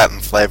 There's a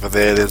Latin flavour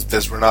there.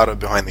 There's Renato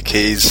behind the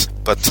keys,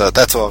 but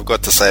that's all I've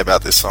got to say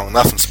about this song.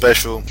 Nothing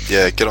special.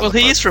 Yeah, Get on the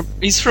Boat.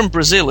 He's from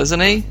Brazil, isn't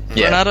he?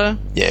 Yeah. Renato.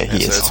 Yeah,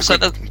 he is. So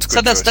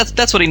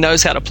that's what he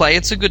knows how to play.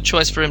 It's a good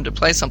choice for him to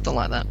play something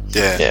like that.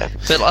 Yeah.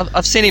 But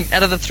I've seen him,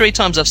 out of the 3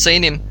 times I've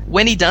seen him,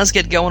 when he does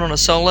get going on a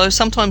solo,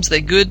 sometimes they're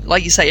good.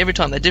 Like you say, every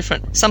time they're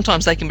different.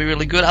 Sometimes they can be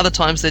really good. Other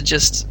times they're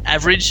just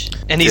average.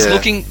 And he's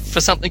looking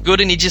for something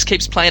good, and he just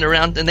keeps playing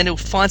around, and then he'll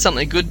find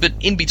something good. But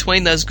in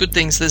between those good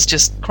things, there's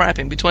just crap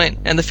in between.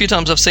 And the few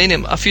times I've seen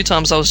him, I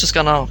was just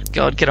going, oh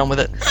God, get on with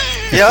it.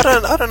 Yeah,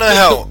 I don't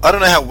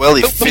know how well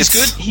he fits. But he's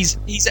good.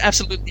 He's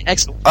absolutely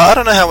excellent. I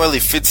don't know how well he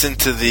fits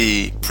into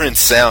the Prince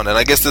sound, and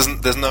I guess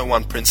there's no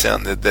one Prince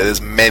sound.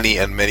 There's many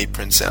and many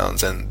Prince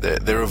sounds, and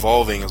they're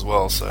evolving as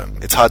well. So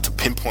it's hard to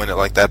pinpoint it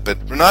like that. But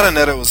Renato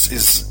Neto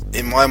is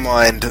in my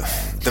mind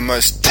the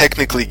most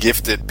technically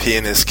gifted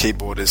pianist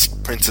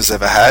keyboardist Prince has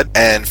ever had,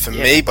 and for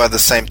me, by the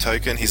same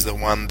token, he's the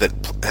one that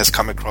has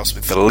come across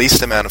with the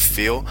least amount of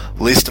feel,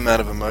 least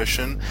amount of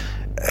emotion.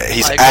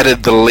 He's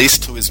added the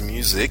least to his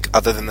music,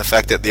 other than the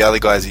fact that the other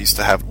guys he used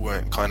to have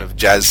weren't kind of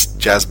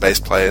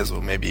jazz-based players,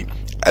 or maybe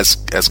as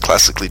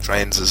classically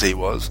trained as he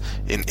was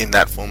in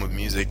that form of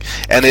music.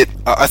 And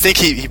I think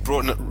he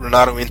brought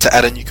Renato in to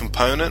add a new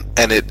component,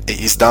 and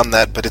he's done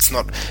that. But it's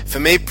not,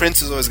 for me,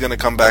 Prince is always going to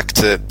come back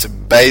to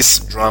bass,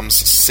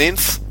 drums,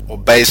 synth, or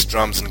bass,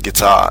 drums, and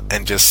guitar,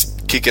 and just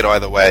kick it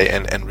either way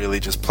and really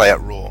just play it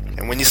raw.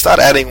 And when you start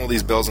adding all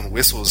these bells and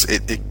whistles,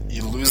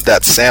 you lose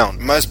that sound.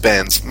 Most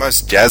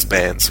jazz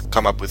bands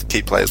come up with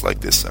key players like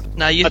this. So.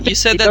 Now you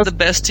said that the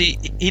best.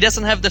 He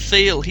doesn't have the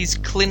feel. He's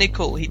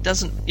clinical. He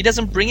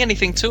doesn't bring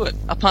anything to it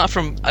apart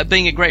from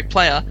being a great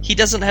player. He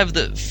doesn't have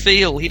the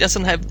feel. He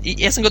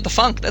hasn't got the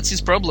funk. That's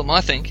his problem,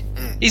 I think.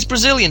 He's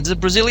Brazilian. Do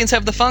Brazilians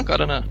have the funk? I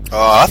don't know.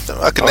 Oh,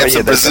 I can name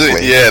some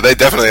Brazilians. Yeah, they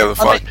definitely have the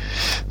funk.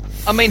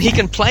 I mean, he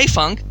can play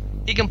funk.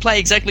 He can play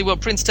exactly what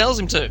Prince tells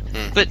him to,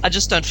 but I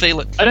just don't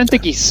feel it. I don't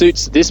think he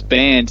suits this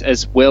band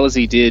as well as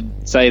he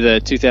did, say, the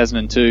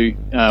 2002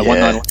 One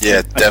Night.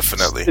 Yeah,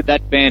 definitely.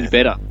 That band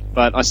better,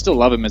 but I still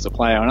love him as a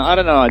player. And I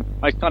don't know,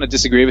 I kind of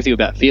disagree with you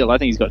about feel. I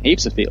think he's got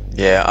heaps of feel.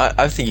 Yeah,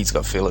 I think he's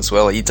got feel as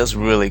well. He does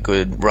really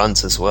good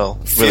runs as well.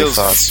 Really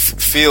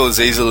fast. Feel is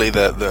easily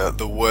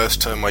the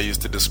worst term I use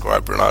to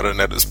describe Renato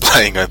Neto's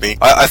playing, I think.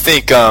 I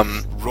think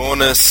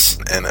rawness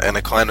and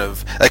a kind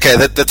of... Okay,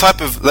 the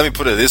type of... Let me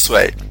put it this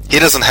way. He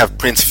doesn't have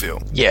Prince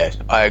feel. Yeah,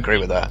 I agree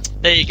with that.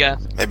 There you go.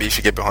 Maybe you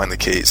should get behind the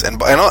keys. And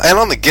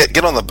on the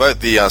Get on the Boat,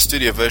 the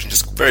studio version,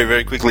 just very,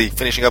 very quickly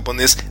finishing up on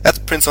this, that's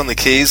Prince on the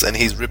keys and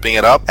he's ripping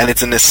it up. And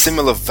it's in a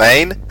similar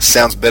vein,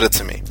 sounds better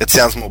to me. It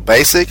sounds more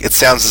basic. It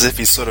sounds as if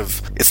he's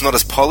it's not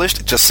as polished,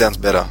 it just sounds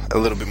better. A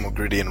little bit more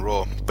gritty and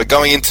raw. But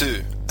going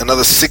into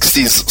another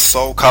 60s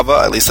soul cover,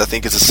 at least I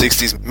think it's a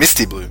 60s,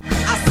 Misty Blue.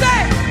 I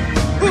say,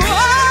 whoa,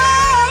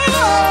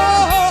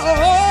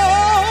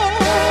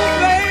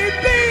 baby.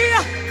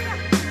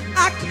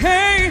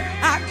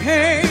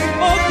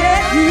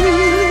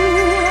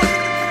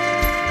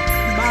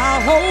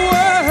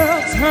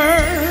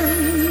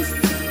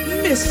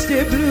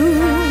 misty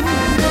blue.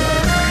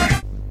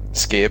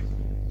 Skip.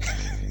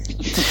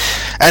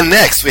 And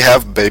next we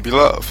have Baby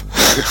Love.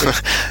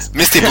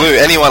 Misty Blue.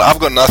 Anyone? I've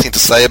got nothing to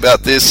say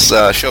about this.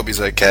 Shelby's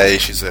okay.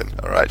 She's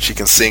alright. She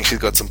can sing. She's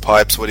got some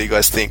pipes. What do you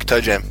guys think?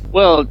 Toe Jam.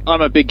 Well,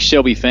 I'm a big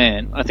Shelby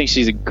fan. I think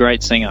she's a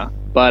great singer.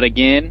 But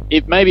again,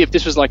 if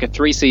this was like a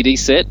 3 CD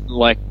set,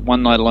 like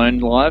One Night Alone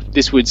Live,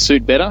 this would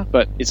suit better.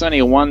 But it's only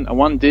a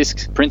one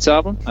disc Prince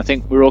album. I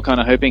think we're all kind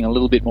of hoping a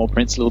little bit more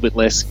Prince, a little bit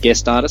less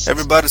guest artists.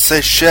 Everybody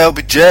say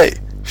Shelby J.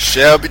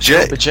 Shelby J.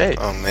 Shelby J.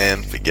 Oh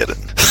man, forget it.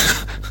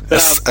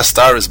 A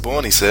Star Is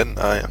Born, he said.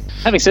 Oh yeah.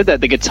 Having said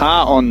that, the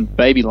guitar on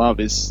Baby Love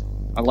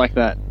I like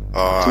that.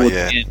 Oh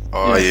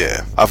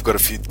yeah. I've got a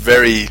few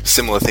very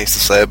similar things to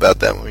say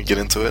about that when we get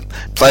into it.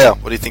 Player,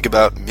 what do you think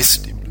about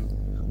Misty Blue?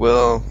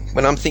 Well,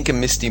 when I'm thinking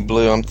Misty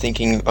Blue, I'm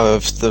thinking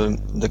of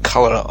the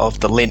colour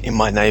of the lint in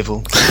my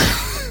navel.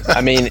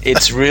 I mean,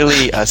 it's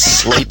really a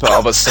sleeper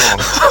of a song.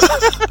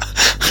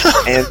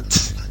 And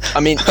I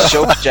mean,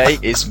 Shelby J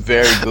is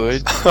very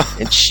good,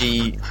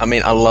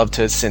 and I loved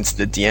her since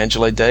the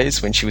D'Angelo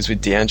days when she was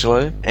with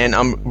D'Angelo, and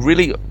I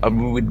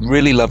would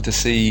really love to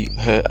see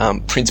her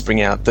Prince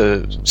bring out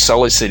the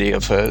solo CD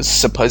of hers.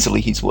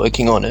 Supposedly he's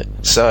working on it,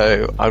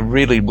 so I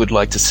really would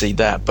like to see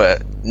that,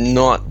 but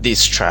not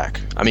this track.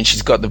 I mean,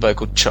 she's got the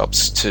vocal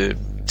chops to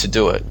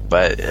do it,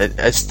 but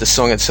as the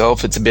song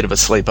itself, it's a bit of a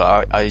sleeper.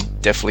 I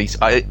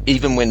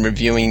even when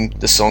reviewing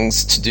the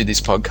songs to do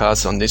this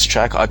podcast on this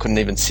track, I couldn't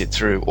even sit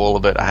through all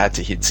of it. I had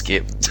to hit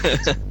skip.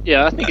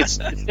 Yeah, I think it's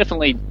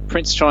definitely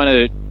Prince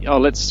trying to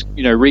let's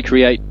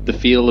recreate the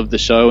feel of the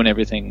show and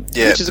everything,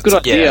 which is a good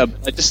idea. Yeah.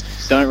 I just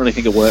don't really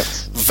think it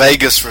works.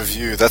 Vegas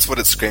review, that's what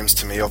it screams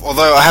to me of.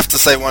 Although I have to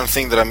say one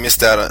thing that I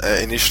missed out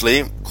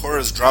initially,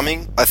 Cora's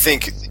drumming, I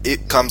think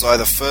it comes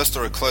either first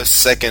or a close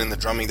second in the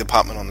drumming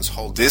department on this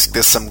whole disc.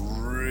 There's some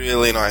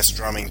really nice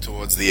drumming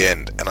towards the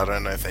end, and I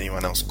don't know if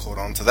anyone else caught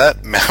on to that.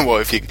 Well,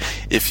 if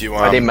you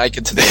I didn't make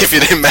it to the end. If you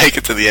didn't make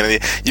it to the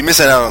end, you're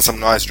missing out on some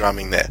nice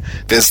drumming there.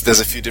 There's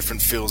a few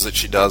different fills that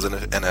she does,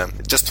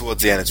 and just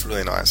towards the end, it's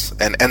really nice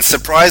and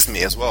surprised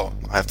me as well.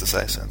 I have to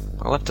say so.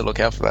 I'll have to look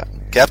out for that.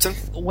 Captain?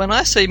 When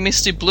I say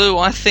Misty Blue,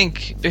 I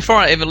think before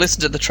I even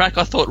listened to the track,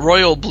 I thought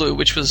Royal Blue,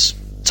 which was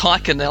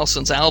Tyka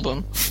Nelson's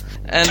album,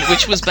 and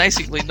which was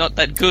basically not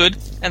that good.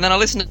 And then I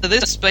listened to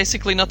this, it's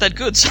basically not that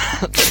good. So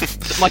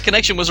my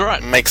connection was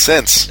right. Makes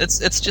sense.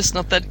 It's just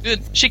not that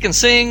good. She can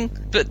sing,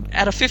 but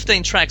out of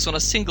 15 tracks on a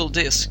single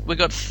disc, we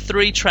got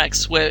 3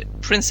 tracks where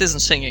Prince isn't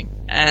singing,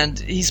 and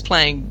he's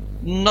playing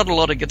not a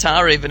lot of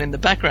guitar even in the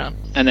background.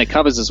 And they're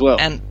covers as well.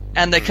 And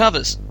they're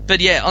covers. But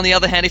yeah, on the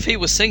other hand, if he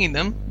was singing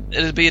them,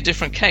 it'd be a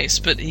different case,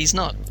 but he's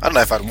not. I don't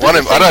know if I'd want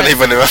him. I don't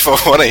even know if I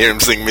want to hear him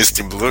sing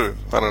Misty Blue.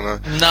 I don't know.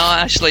 No,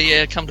 actually,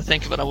 yeah, come to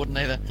think of it, I wouldn't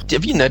either.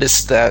 Have you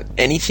noticed that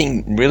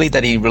anything really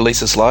that he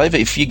releases live,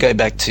 if you go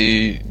back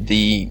to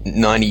the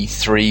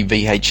 93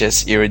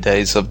 VHS era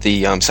days of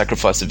the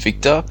Sacrifice of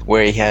Victor,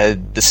 where he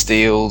had the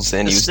Steels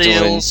and he was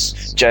doing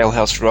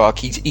Jailhouse Rock,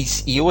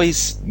 he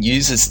always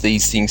uses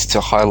these things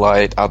to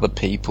highlight other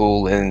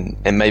people and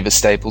Mavis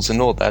Staples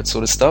and all that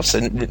sort of stuff,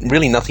 so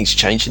really nothing's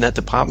changed in that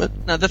department.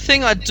 Now, the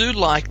thing I do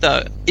like,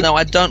 though,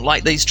 I don't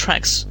like these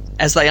tracks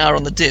as they are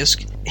on the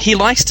disc. He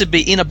likes to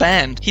be in a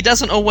band. He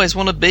doesn't always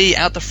want to be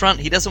out the front.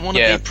 He doesn't want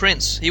to be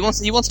Prince. He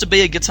wants to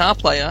be a guitar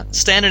player,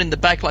 standing in the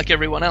back like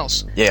everyone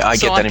else. Yeah, I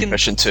get that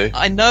impression too.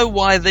 I know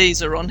why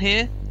these are on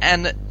here,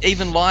 and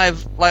even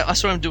live, like I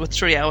saw him do a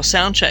 3-hour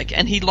sound check,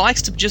 and he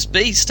likes to just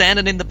be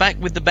standing in the back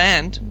with the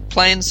band,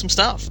 playing some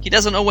stuff. He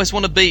doesn't always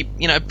want to be,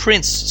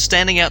 Prince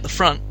standing out the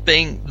front,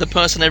 being the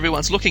person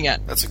everyone's looking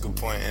at. That's a good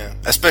point, yeah.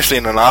 Especially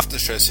in an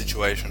after-show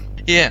situation.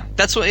 Yeah,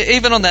 that's what.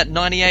 Even on that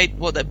 98,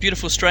 that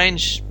Beautiful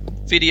Strange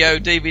video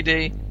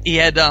DVD, he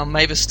had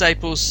Mavis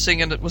Staples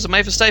singing. Was it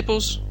Mavis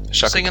Staples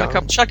singing a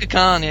couple? Chaka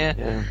Khan,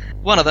 yeah,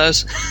 one of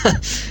those.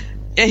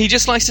 Yeah, he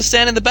just likes to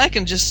stand in the back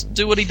and just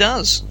do what he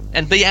does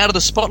and be out of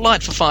the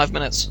spotlight for 5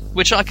 minutes,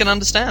 which I can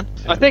understand.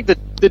 I think that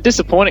the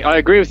disappointing... I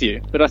agree with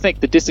you, but I think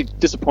the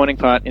disappointing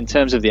part in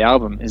terms of the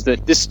album is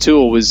that this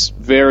tour was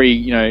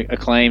very,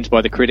 acclaimed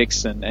by the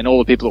critics and all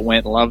the people that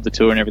went loved the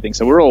tour and everything.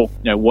 So we're all,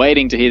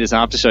 waiting to hear this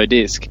after-show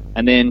disc.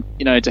 And then,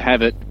 to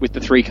have it with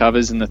the 3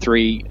 covers and the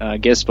 3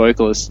 guest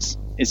vocalists,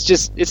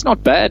 it's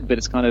not bad, but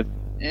it's kind of,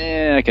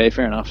 okay,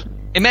 fair enough.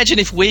 Imagine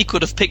if we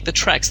could have picked the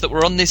tracks that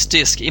were on this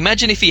disc.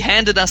 Imagine if he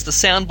handed us the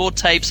soundboard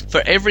tapes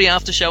for every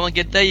after show and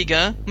there you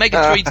go. Make a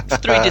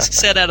 3-disc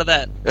set out of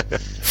that.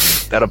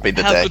 That'll be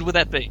the day. How good would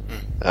that be?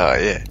 Oh,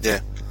 yeah.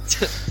 Yeah.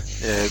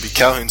 Yeah, it'd be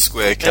Calhoun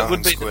Square,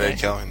 Calhoun Square,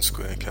 Calhoun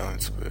Square, Calhoun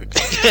Square.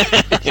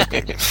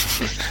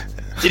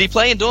 Did he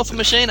play Endorphin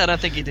Machine? I don't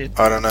think he did.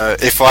 I don't know.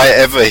 If I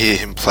ever hear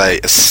him play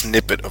a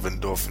snippet of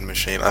Endorphin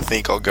Machine, I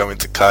think I'll go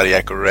into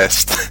cardiac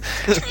arrest.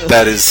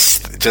 That is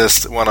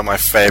just one of my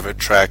favorite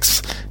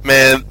tracks.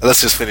 Man,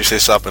 let's just finish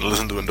this up and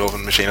listen to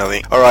Endorphin Machine, I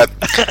think. Alright.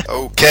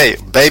 Okay,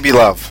 Baby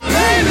Love.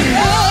 Baby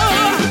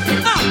love,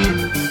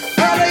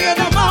 early in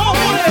the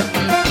morning,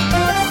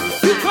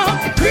 you come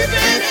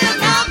creeping in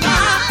my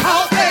mind.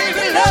 Oh,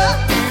 baby love,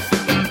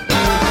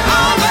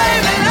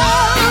 baby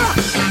love,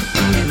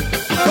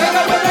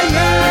 baby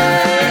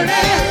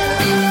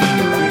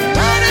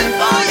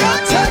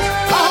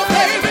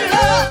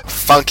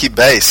funky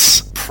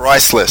bass,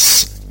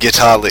 priceless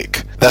guitar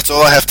lick. That's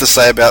all I have to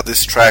say about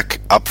this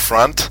track up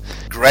front.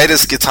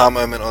 Greatest guitar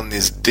moment on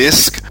this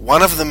disc.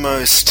 One of the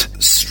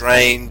most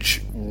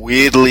strange,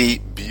 weirdly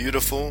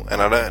beautiful, and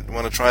I don't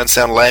want to try and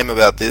sound lame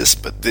about this,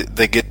 but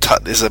the guitar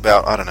is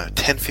about,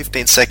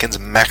 10-15 seconds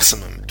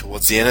maximum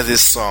towards the end of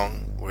this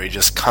song where he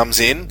just comes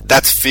in.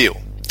 That's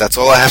feel. That's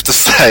all I have to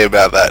say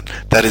about that.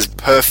 That is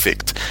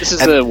perfect. This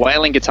is the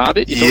wailing guitar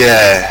bit?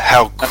 Yeah,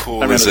 how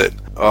cool is it?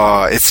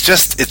 Oh, it's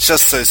just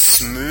so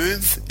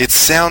smooth. It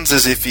sounds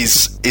as if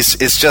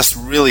it's just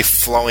really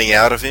flowing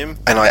out of him,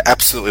 and I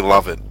absolutely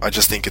love it. I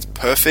just think it's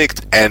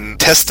perfect, and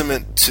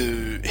testament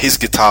to his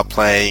guitar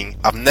playing.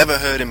 I've never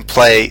heard him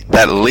play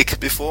that lick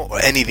before, or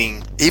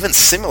anything even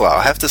similar.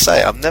 I have to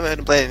say, I've never heard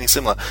him play anything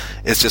similar.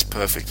 It's just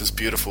perfect. It's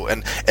beautiful,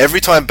 and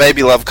every time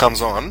Baby Love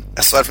comes on,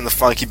 aside from the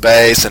funky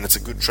bass, and it's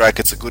a good track,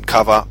 it's a good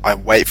cover, I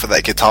wait for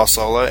that guitar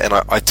solo, and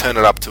I turn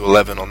it up to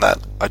 11 on that.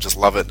 I just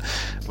love it.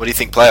 What do you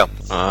think, player?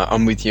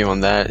 I'm with you on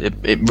that.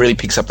 It really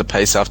picks up the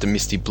pace after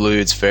Misty Blue.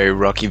 It's very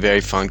rocky,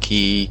 very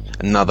funky.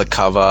 Another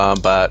cover,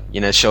 but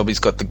Shelby's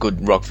got the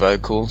good rock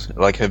vocal.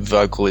 Like, her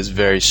vocal is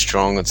very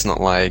strong. It's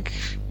not like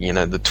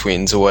the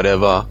Twins or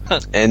whatever.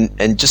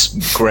 and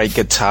just great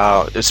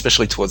guitar,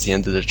 especially towards the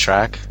end of the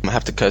track. I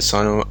have to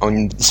co-sign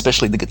on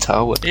especially the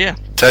guitar work. Yeah.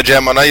 Toe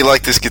Jam, I know you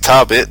like this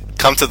guitar bit.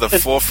 Come to the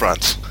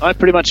forefront. I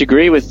pretty much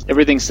agree with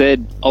everything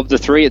said. Of the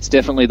three, it's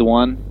definitely the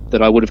one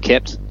that I would have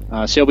kept.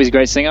 Shelby's a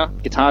great singer.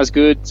 Guitar's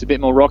good. It's a bit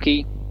more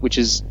rocky, which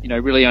is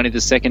really only the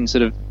second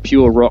sort of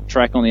pure rock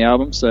track on the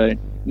album. So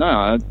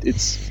no,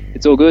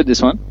 it's all good.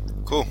 This one.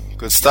 Cool,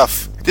 good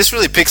stuff. This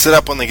really picks it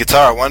up on the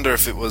guitar. I wonder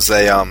if it was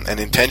an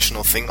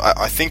intentional thing.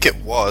 I think it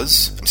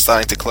was. I'm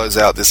starting to close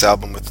out this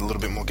album with a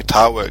little bit more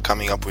guitar work,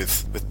 coming up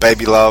with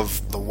Baby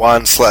Love, the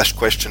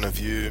One/Question of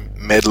You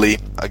medley,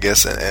 I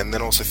guess, and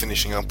then also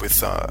finishing up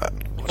with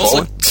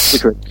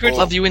Secret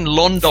Love You in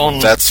London.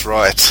 That's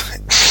right,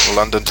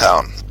 London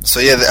town. So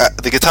yeah,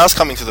 the guitar's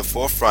coming to the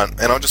forefront,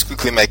 and I'll just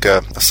quickly make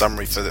a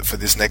summary for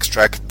this next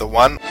track. The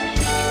One.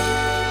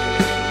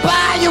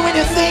 Buy you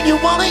anything you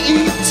wanna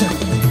eat.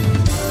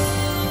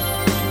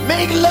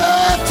 Make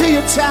love to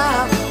your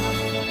child.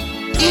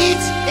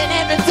 Each and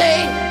every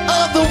day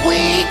of the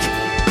week.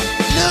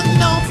 Look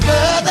no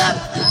further.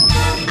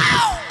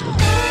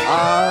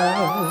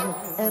 I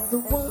am the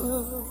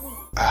one.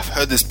 I've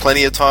heard this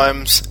plenty of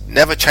times.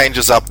 Never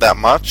changes up that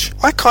much.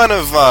 I kind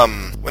of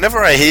whenever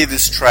I hear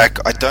this track,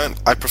 I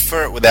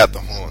prefer it without the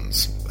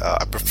horns.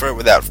 I prefer it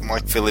without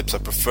Mike Phillips. I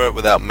prefer it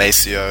without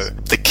Maceo.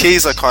 The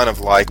keys I kind of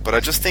like, but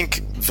I just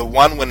think the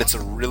one when it's a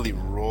really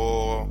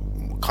raw,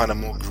 kind of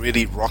more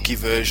gritty, rocky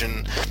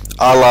version,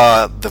 a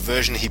la the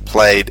version he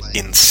played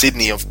in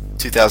Sydney of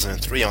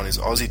 2003 on his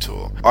Aussie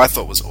tour, I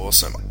thought was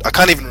awesome. I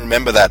can't even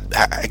remember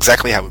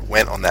exactly how it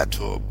went on that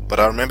tour, but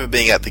I remember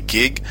being at the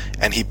gig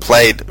and he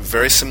played a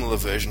very similar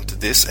version to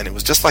this, and it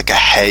was just like a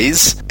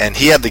haze, and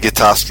he had the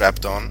guitar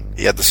strapped on,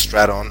 he had the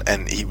Strat on,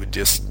 and he would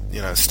just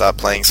start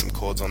playing some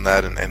chords on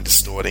that and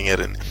distorting it,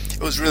 and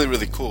it was really,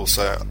 really cool.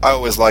 So I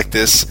always like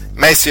this.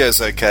 Maceo's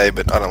okay,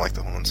 but I don't like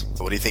the horns.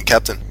 So what do you think,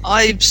 Captain?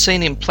 I've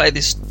seen him play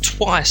this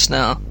twice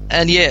now,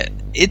 and yeah,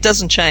 it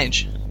doesn't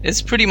change.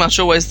 It's pretty much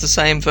always the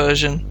same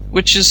version,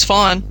 which is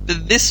fine.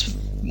 But this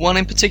one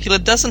in particular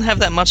doesn't have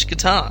that much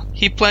guitar.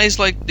 He plays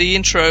like the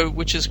intro,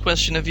 which is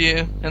Question of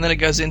You, and then it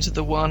goes into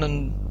the one,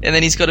 and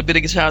then he's got a bit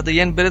of guitar at the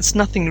end, but it's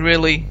nothing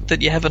really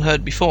that you haven't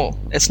heard before.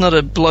 It's not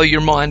a blow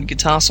your mind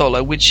guitar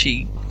solo, which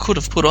he could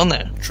have put on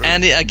there. True.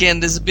 And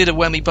again, there's a bit of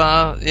whammy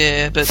bar,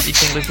 yeah, but you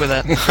can live with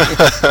that.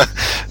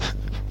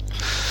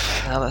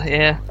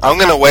 Yeah. I'm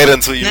gonna wait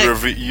until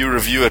you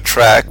review a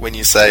track when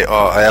you say,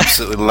 "Oh, I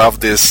absolutely love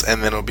this,"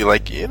 and then it'll be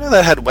like,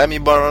 that had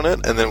whammy bar on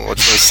it, and then we'll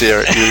just see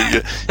your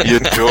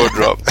jaw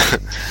drop.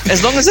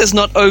 As long as there's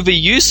not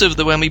overuse of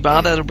the whammy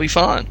bar, that'll be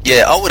fine.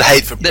 Yeah, I would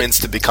hate for Prince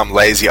to become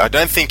lazy. I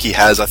don't think he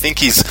has. I think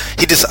he's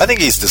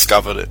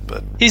discovered it,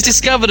 but he's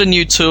discovered a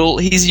new tool.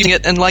 He's using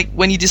it, and like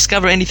when you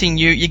discover anything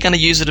new, you're going to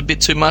use it a bit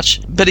too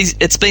much. But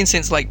it's been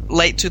since like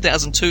late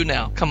 2002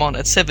 now. Come on,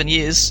 it's 7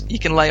 years. You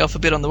can lay off a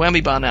bit on the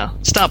whammy bar now.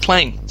 Start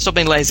playing. Stop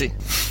being lazy.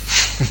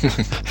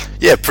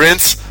 Yeah,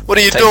 Prince, what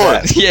are you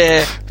doing?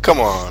 Yeah. Come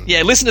on.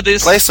 Yeah, listen to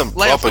this. Play some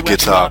proper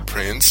guitar,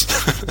 Prince.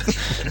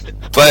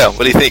 Player, what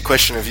do you think?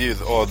 Question of You,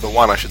 or the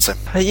one, I should say.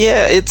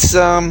 Yeah, it's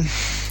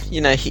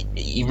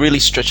he really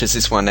stretches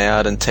this one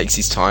out and takes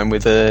his time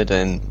with it,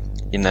 and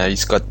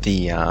he's got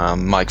the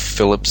Mike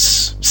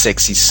Phillips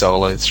sexy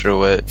solo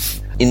through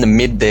it. In the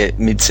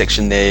mid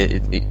section there,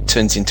 it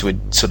turns into a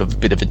sort of a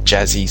bit of a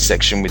jazzy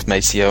section with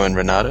Maceo and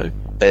Renato.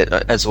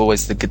 But as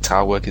always, the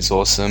guitar work is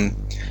awesome.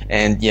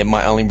 And yeah,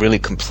 my only really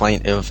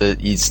complaint of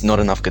it is not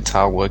enough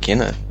guitar work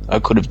in it. I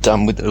could have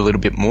done with it a little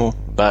bit more.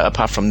 But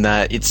apart from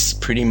that, it's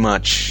pretty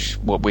much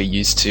what we're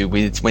used to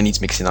with when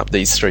he's mixing up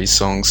these three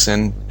songs.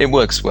 And it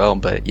works well,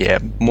 but yeah,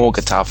 more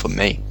guitar for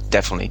me,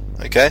 definitely.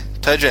 Okay,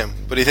 Toe Jam,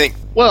 what do you think?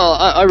 Well,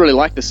 I really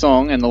like the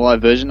song and the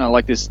live version. I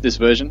like this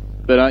version.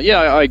 But yeah,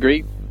 I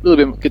agree. A little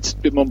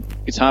bit more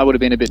guitar would have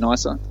been a bit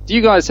nicer.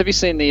 Have you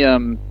seen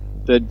the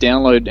the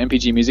download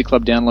MPG Music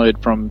Club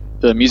download from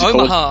the music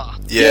Omaha.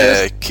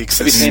 Yeah, kicks.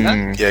 Have you seen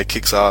that? Yeah,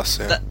 kicks ass.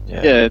 Yeah.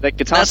 Yeah, that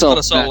guitar That's solo. got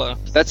a solo.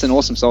 That's an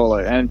awesome solo.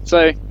 And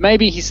so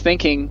maybe he's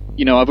thinking,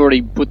 I've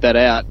already put that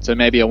out, so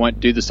maybe I won't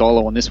do the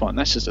solo on this one.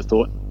 That's just a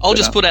thought. I'll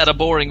just put out a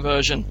boring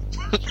version.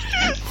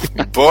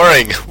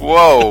 Boring.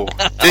 Whoa.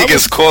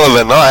 Biggest call of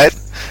the night.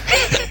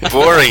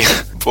 Boring.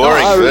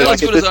 Boring. I really version.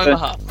 Let's put it as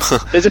Omaha.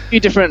 There's a few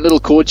different little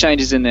chord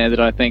changes in there that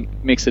I think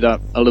mix it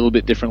up a little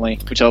bit differently,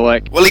 which I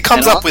like. Well, he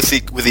comes And up with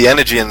the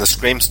energy and the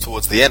screams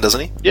towards the end, doesn't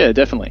he? Yeah,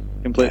 definitely,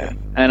 completely. Yeah.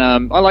 And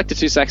I like the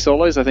 2 sax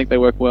solos. I think they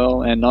work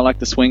well, and I like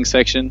the swing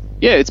section.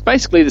 Yeah, it's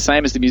basically the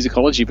same as the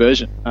musicology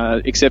version,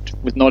 except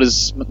with not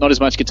as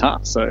much guitar.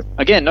 So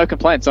again, no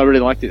complaints. I really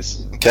like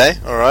this. Okay,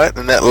 alright,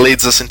 and that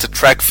leads us into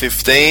track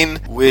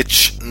 15,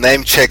 which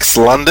name checks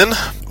London.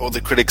 All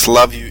the critics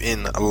love you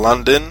in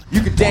London.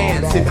 You can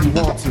dance if you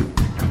want to.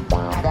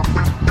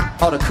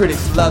 All the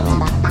critics love you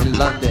in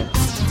London.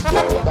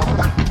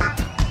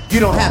 You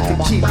don't have to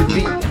keep the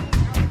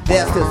beat.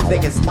 There's still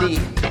thing as neat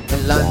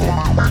in London.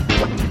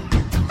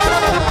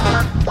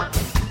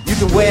 You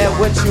can wear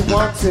what you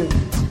want to.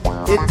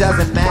 It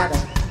doesn't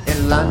matter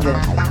in London.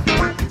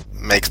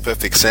 Makes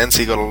perfect sense.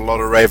 He got a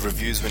lot of rave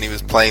reviews when he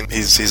was playing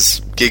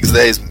his gigs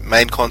there, his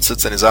main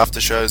concerts and his after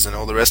shows and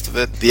all the rest of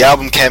it. The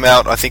album came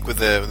out, I think, with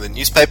the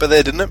newspaper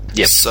there, didn't it?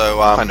 Yep.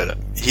 So I know that.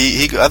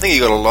 I think he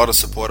got a lot of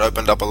support,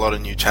 opened up a lot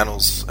of new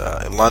channels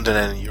in London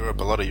and in Europe.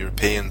 A lot of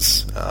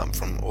Europeans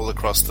from all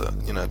across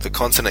the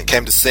continent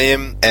came to see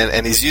him,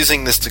 and he's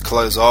using this to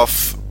close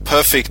off.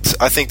 Perfect.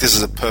 I think this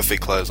is a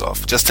perfect close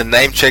off. Just to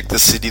name check the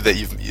city that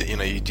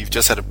you've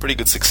just had a pretty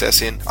good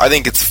success in. I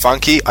think it's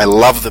funky. I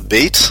love the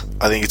beat.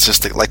 I think it's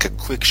just like a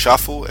quick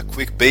shuffle, a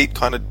quick beat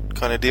kind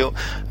of deal.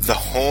 The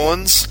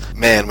horns,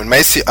 man. When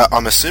Maceo,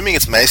 I'm assuming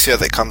it's Maceo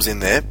that comes in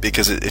there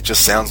because it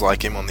just sounds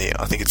like him on the.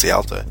 I think it's the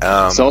alto.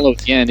 Solo at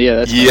the end, yeah.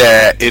 That's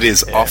Yeah, it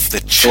is off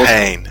the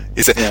chain.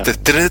 Is it? Yeah.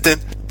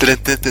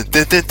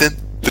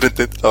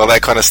 All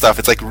that kind of stuff.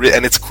 It's like,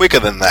 and it's quicker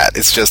than that.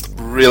 It's just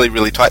really,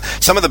 really tight.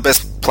 Some of the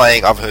best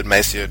playing I've heard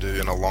Maceo do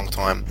in a long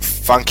time.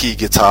 Funky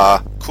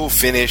guitar, cool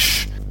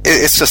finish.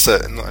 It's just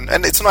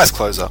and it's a nice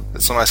closer.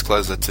 It's a nice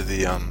closer to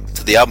the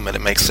album, and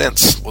it makes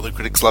sense. All the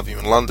critics love you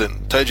in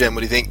London. Toe Jam,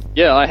 what do you think?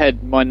 Yeah, I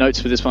had my notes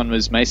for this one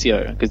was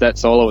Maceo because that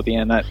solo at the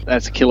end,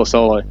 that's a killer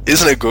solo.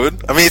 Isn't it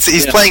good? I mean,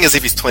 he's playing as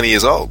if he's 20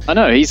 years old. I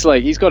know he's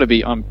got to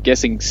be. I'm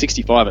guessing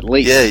 65 at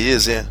least. Yeah, he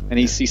is. Yeah, and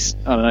he's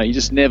I don't know. He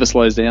just never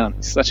slows down.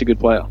 He's such a good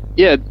player.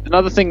 Yeah.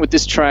 Another thing with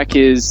this track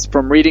is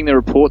from reading the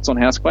reports on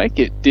Housequake,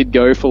 it did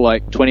go for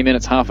like 20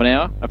 minutes, half an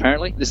hour.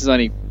 Apparently, this is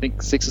only I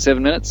think 6 or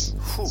 7 minutes.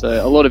 So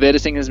a lot of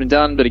editing has been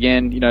done, but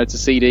again, it's a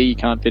CD. You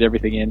can't fit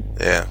everything in.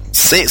 Yeah.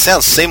 It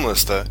sounds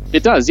seamless though.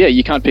 It does. Yeah,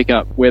 you can't pick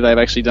up where they've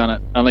actually done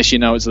it unless you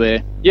know it's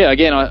there. Yeah.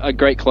 Again, a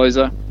great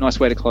closer. Nice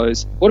way to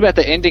close. What about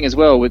the ending as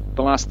well with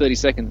the last 30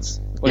 seconds?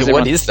 What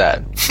is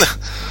that?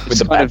 With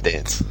the bat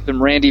dance.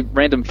 Some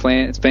random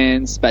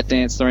fans, bat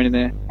dance thrown in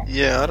there.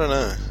 Yeah, I don't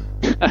know.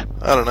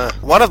 I don't know.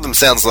 One of them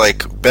sounds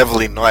like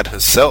Beverly Knight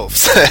herself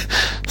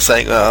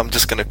saying, I'm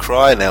just going to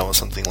cry now or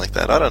something like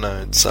that. I don't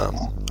know. It's I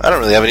don't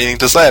really have anything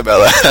to say about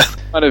that.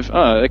 Kind of,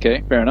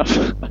 okay, fair enough.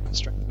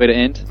 Strange way to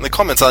end. And the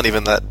comments aren't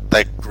even that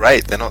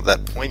great. They're not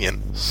that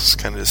poignant. It's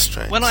kind of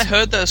strange. When I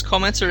heard those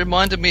comments, it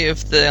reminded me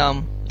of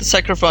the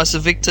Sacrifice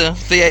of Victor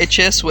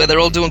VHS, where they're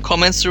all doing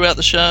comments throughout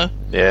the show.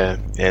 Yeah,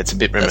 it's a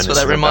bit reminiscent. That's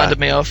what that reminded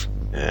me of.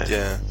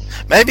 Yeah.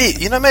 Maybe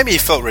you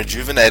felt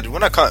rejuvenated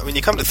when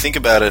you come to think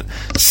about it.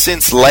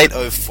 Since late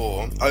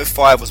 04,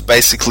 05 was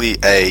basically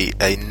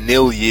a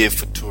nil year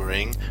for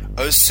touring.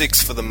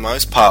 06 for the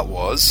most part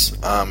was,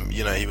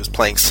 he was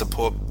playing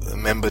support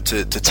member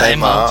to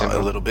Tamar a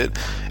little bit,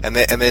 and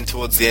then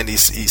towards the end he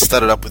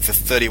started up with the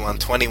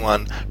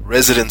 3121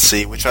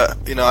 residency, which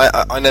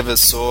I never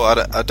saw.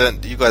 I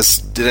don't. You guys,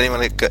 did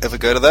anyone ever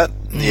go to that?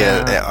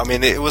 Yeah. I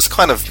mean, it was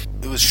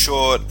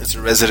short. It's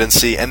a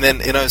residency, and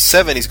then in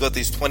 07 he's got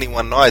these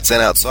 21 nights,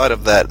 and outside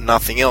of that,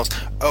 nothing else.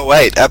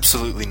 08,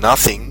 absolutely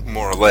nothing,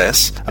 more or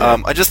less.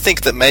 Yeah. I just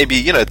think that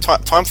maybe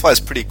time flies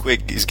pretty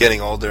quick. He's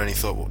getting older, and he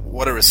thought,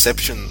 what a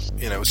reception!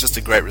 It was just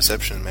a great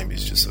reception. Maybe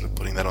he's just sort of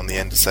putting that on the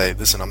end to say,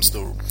 listen, I'm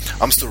still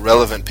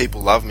relevant.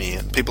 People love me,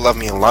 and people love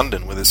me in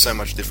London, where there's so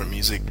much different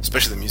music,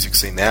 especially the music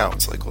scene now.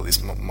 It's like all these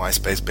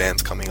MySpace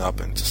bands coming up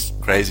and just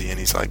crazy, and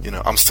he's like,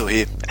 I'm still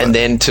here. And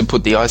then to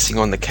put the icing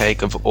on the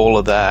cake of all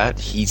of that,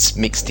 he's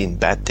mixed in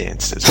bat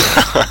dances.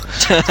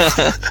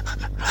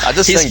 I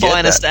just his don't get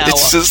finest that. hour.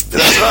 It's just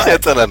I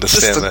don't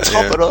understand just to that.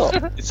 top it off.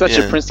 It's such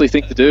a princely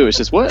thing to do. It's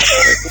just what?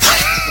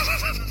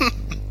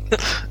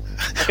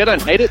 I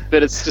don't hate it,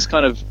 but it's just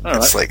kind of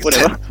It's right, like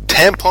whatever.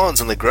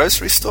 tampons in the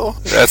grocery store.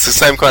 That's the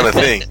same kind of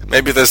thing.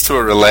 Maybe those two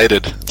are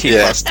related.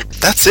 Yeah,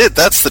 that's it.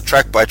 That's the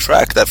track by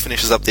track that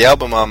finishes up the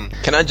album.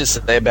 Can I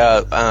just say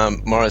about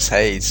Morris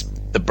Hayes?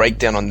 The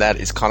breakdown on that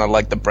is kind of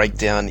like the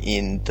breakdown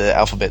in the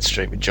Alphabet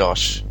Street with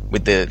Josh.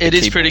 With the It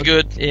is keyboard. pretty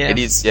good. Yeah, it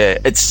is. Yeah,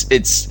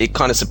 it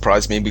kind of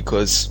surprised me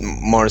because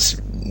Morris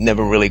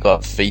never really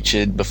got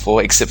featured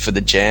before, except for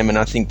the Jam, and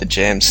I think the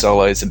Jam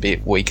solo is a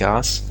bit weak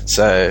ass.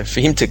 So for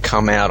him to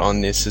come out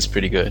on this is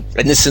pretty good.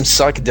 And there's some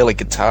psychedelic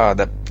guitar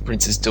that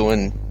Prince is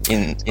doing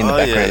in the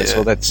background as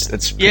well. That's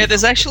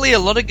there's actually a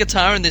lot of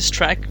guitar in this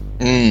track.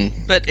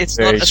 But it's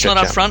not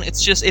up front.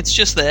 It's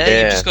just there.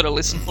 Yeah. You've just got to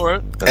listen for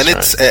it. And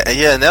it's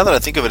now that I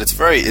think of it,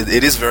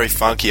 it is very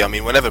funky. I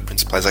mean, whenever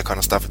Prince plays that kind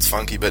of stuff, it's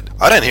funky. But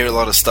I don't hear a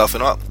lot of stuff,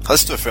 and I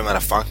listen to a fair amount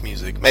of funk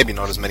music. Maybe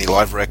not as many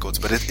live records,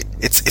 but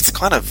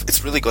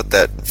it's really got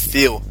that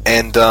feel.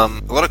 And a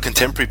lot of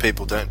contemporary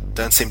people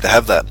don't seem to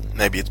have that.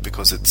 Maybe it's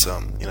because it's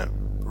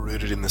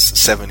rooted in this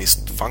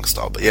 70s funk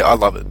style. But yeah, I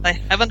love it.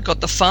 They haven't got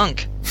the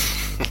funk.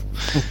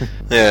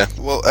 Yeah.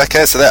 Well,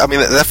 okay. So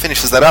that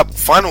finishes that up.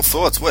 Final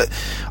thoughts.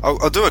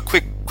 I'll do a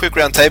quick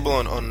round table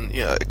on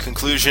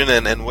conclusion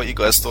and what you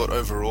guys thought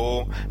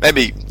overall.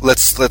 Maybe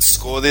let's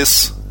score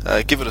this.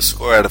 Give it a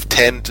score out of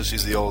 10. Just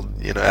use the old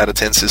out of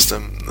 10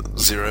 system.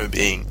 0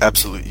 being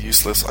absolutely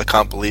useless. I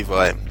can't believe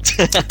I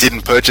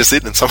didn't purchase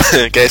it in some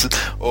cases,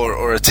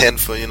 or a 10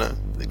 for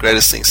the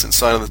greatest thing since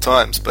Sign of the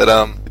Times. But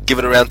give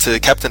it around to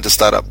Captain to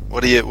start up.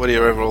 What are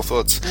your overall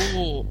thoughts?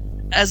 Ooh,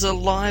 as a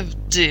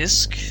live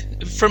disc,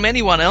 from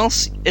anyone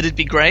else, it'd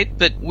be great,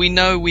 but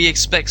we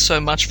expect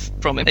so much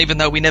from it, even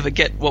though we never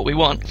get what we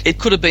want. It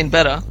could have been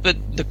better, but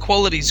the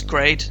quality's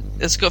great.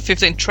 It's got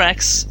 15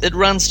 tracks. It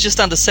runs just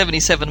under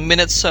 77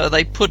 minutes, so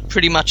they put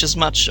pretty much as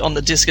much on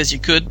the disc as you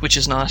could, which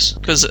is nice,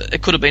 because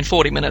it could have been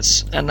 40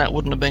 minutes, and that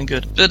wouldn't have been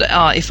good. But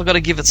if I got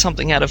to give it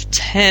something out of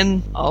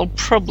 10, I'll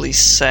probably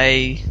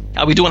say...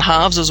 Are we doing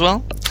halves as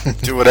well?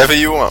 Do whatever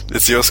you want.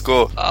 It's your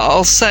score.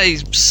 I'll say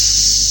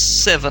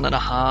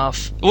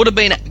 7.5. It would have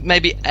been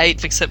maybe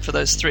 8, except for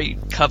those 3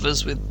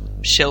 covers with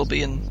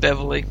Shelby and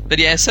Beverly. But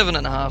yeah,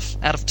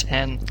 7.5 out of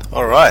 10.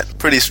 All right,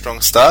 pretty strong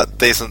start.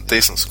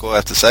 Decent score, I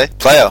have to say.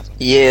 Player.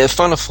 Yeah,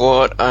 final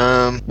thought.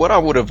 What I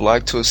would have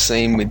liked to have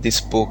seen with this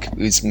book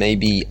is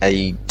maybe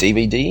a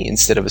DVD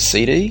instead of a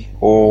CD,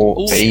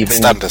 or even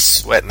starting to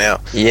sweat now.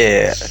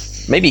 Yeah,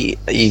 maybe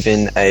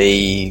even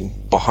a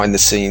behind the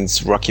scenes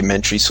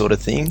rockumentary sort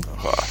of thing.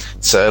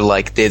 So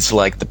there's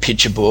the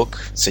picture book,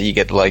 so you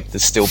get the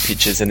still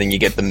pictures, and then you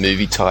get the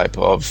movie type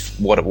of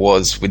what it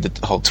was with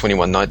the whole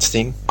 21 Nights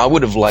thing. I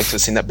would have liked to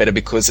have seen that better,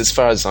 because as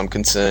far as I'm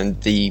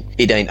concerned, the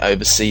It Ain't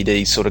Over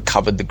CD sort of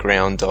covered the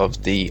ground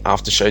of the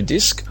aftershow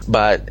disc.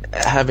 But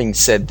having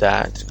said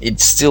that,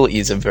 it still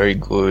is a very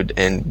good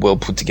and well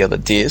put together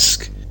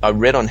disc. I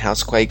read on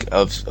Housequake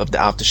of the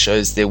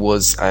aftershows, there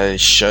was a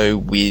show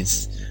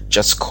with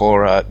Just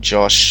Cora,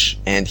 Josh,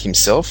 and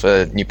himself,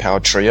 a New Power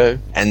trio,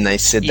 and they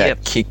said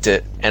that kicked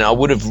it. And I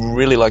would have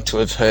really liked to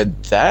have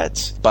heard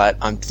that, but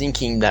I'm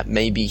thinking that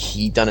maybe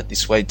he done it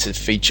this way to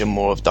feature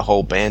more of the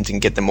whole band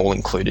and get them all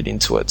included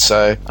into it.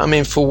 So, I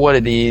mean, for what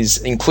it is,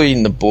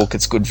 including the book,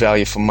 it's good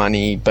value for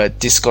money, but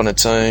disc on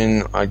its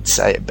own, I'd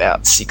say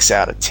about 6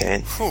 out of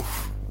 10. Whew.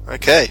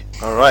 Okay,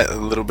 all right, a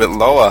little bit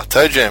lower.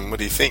 Toe Jam, what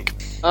do you think?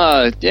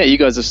 Yeah, you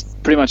guys I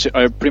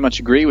pretty much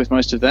agree with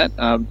most of that.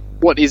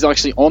 What is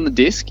actually on the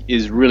disc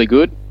is really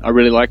good. I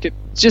really like it.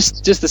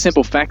 Just the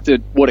simple fact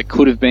that what it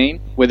could have been,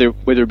 whether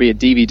it be a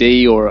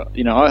DVD or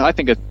I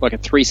think a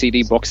 3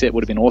 CD box set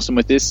would have been awesome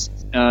with this.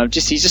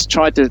 He's just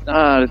tried to.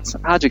 It's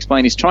hard to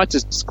explain. He's tried to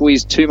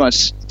squeeze too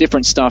much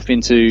different stuff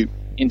into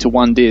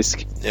one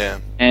disc. Yeah.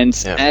 And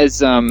as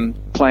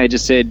Player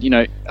just said,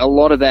 a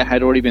lot of that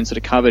had already been sort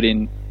of covered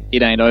in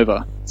It Ain't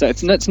Over. So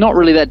it's not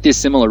really that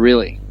dissimilar,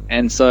 really.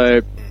 And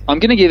so I'm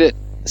going to give it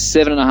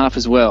 7.5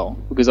 as well,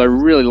 because I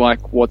really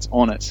like what's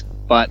on it.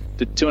 But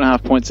the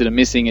 2.5 points that are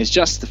missing is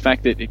just the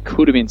fact that it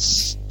could have been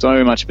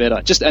so much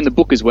better. And the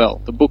book as well.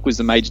 The book was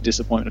the major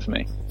disappointment for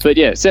me. But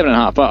yeah,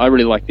 7.5. I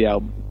really like the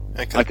album.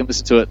 Okay. I can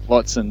listen to it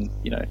lots and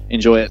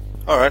enjoy it.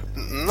 All right,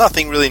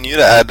 nothing really new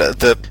to add.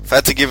 If I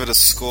had to give it a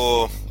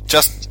score,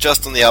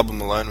 just on the album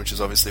alone, which is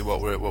obviously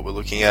what we're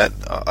looking at,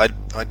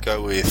 I'd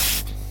go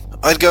with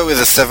a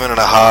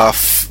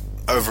 7.5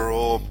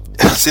 overall.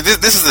 See,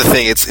 this is the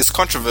thing. It's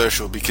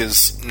controversial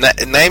because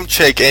name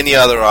check any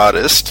other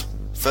artist.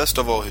 First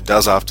of all, who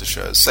does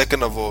aftershows.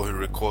 Second of all, who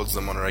records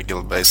them on a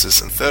regular basis.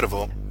 And third of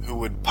all, who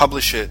would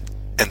publish it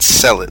and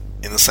sell it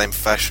in the same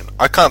fashion.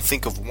 I can't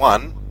think of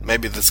one.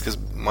 Maybe that's because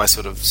my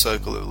sort of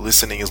circle of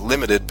listening is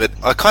limited, but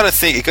I kind of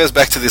think it goes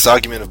back to this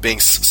argument of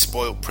being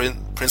spoiled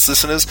Prince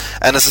listeners.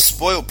 And as a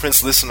spoiled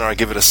Prince listener, I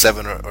give it a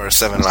 7 or a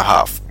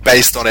 7.5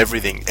 based on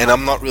everything. And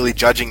I'm not really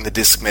judging the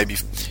disc maybe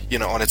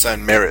on its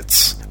own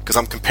merits, because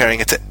I'm comparing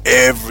it to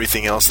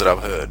everything else that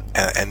I've heard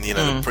and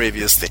the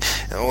previous thing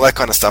and all that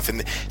kind of stuff.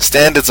 And the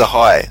standards are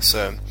high.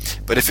 So,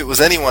 but if it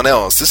was anyone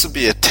else, this would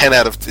be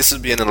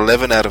an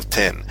 11 out of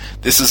 10.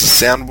 This is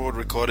a soundboard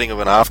recording of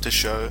an after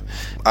show.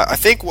 I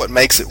think what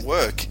makes it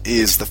work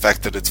is the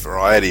fact that it's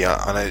variety.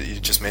 I know you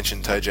just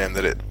mentioned, Toe Jam,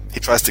 that he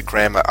tries to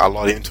cram a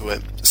lot into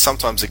it.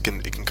 Sometimes it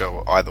can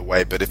go either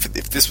way, but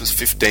if this was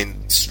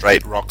 15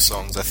 straight rock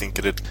songs, I think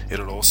it'd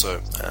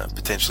also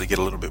potentially get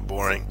a little bit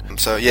boring. And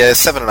so yeah,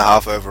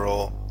 7.5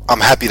 overall. I'm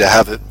happy to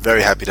have it,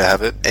 very happy to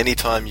have it.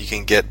 Anytime you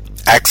can get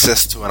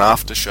access to an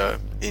after show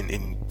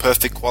in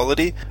perfect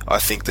quality, I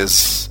think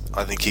there's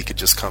I think he could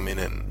just come in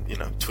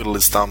and twiddle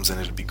his thumbs and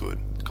it'd be good,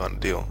 kind of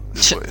deal.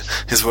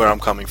 Is where I'm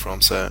coming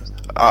from. So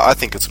I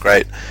think it's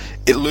great.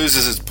 It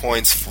loses its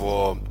points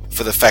for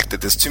the fact that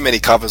there's too many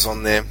covers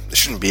on there. There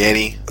shouldn't be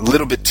any. A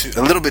little bit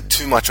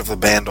too much of the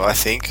band, I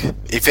think.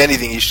 If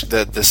anything,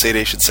 the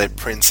CD should say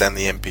Prince and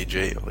the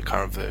MPG, or the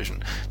current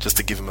version, just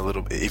to give him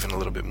even a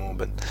little bit more.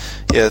 But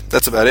yeah,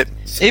 that's about it.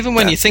 Even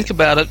when you think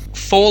about it,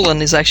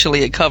 Fallen is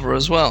actually a cover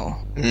as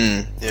well.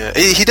 Yeah,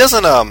 he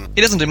doesn't.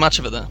 He doesn't do much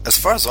of it though. As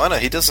far as I know,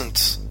 he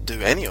doesn't do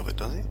any of it,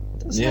 does he?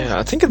 Yeah,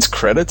 I think it's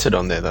credited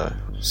on there though.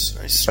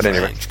 But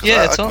anyway,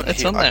 yeah, it's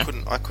on there.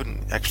 I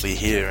couldn't actually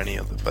hear any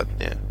of it, but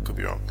yeah, could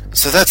be wrong.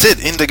 So that's it.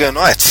 Indigo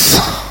Nights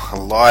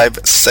live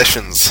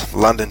sessions,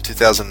 London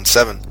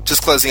 2007.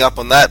 Just closing up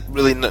on that.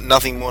 Really,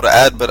 nothing more to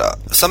add. But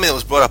something that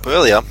was brought up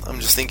earlier.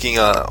 I'm just thinking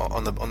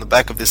on the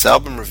back of this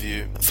album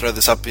review. Throw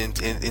this up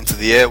into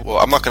the air. Well,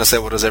 I'm not going to say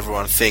what does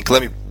everyone think.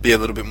 Let me be a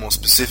little bit more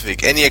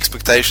specific. Any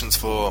expectations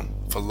for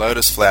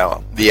Lotus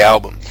Flower, the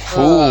album?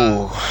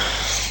 Ooh.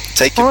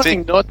 Take your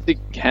pick. Not to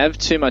have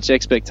too much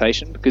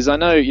expectation, because I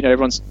know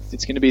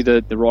it's going to be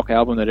the rock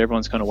album that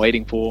everyone's kind of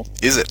waiting for.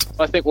 Is it?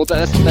 I think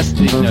that's the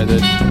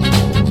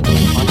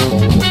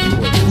unfold what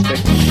people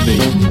expect it to be.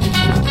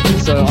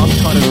 So I'm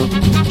kind of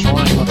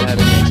trying not to have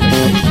any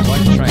expectations. I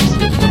like the tracks that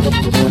have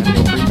been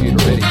previewed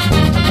already.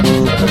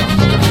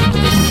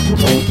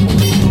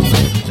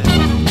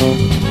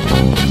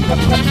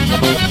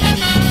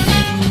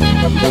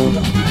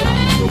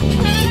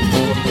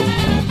 So I'm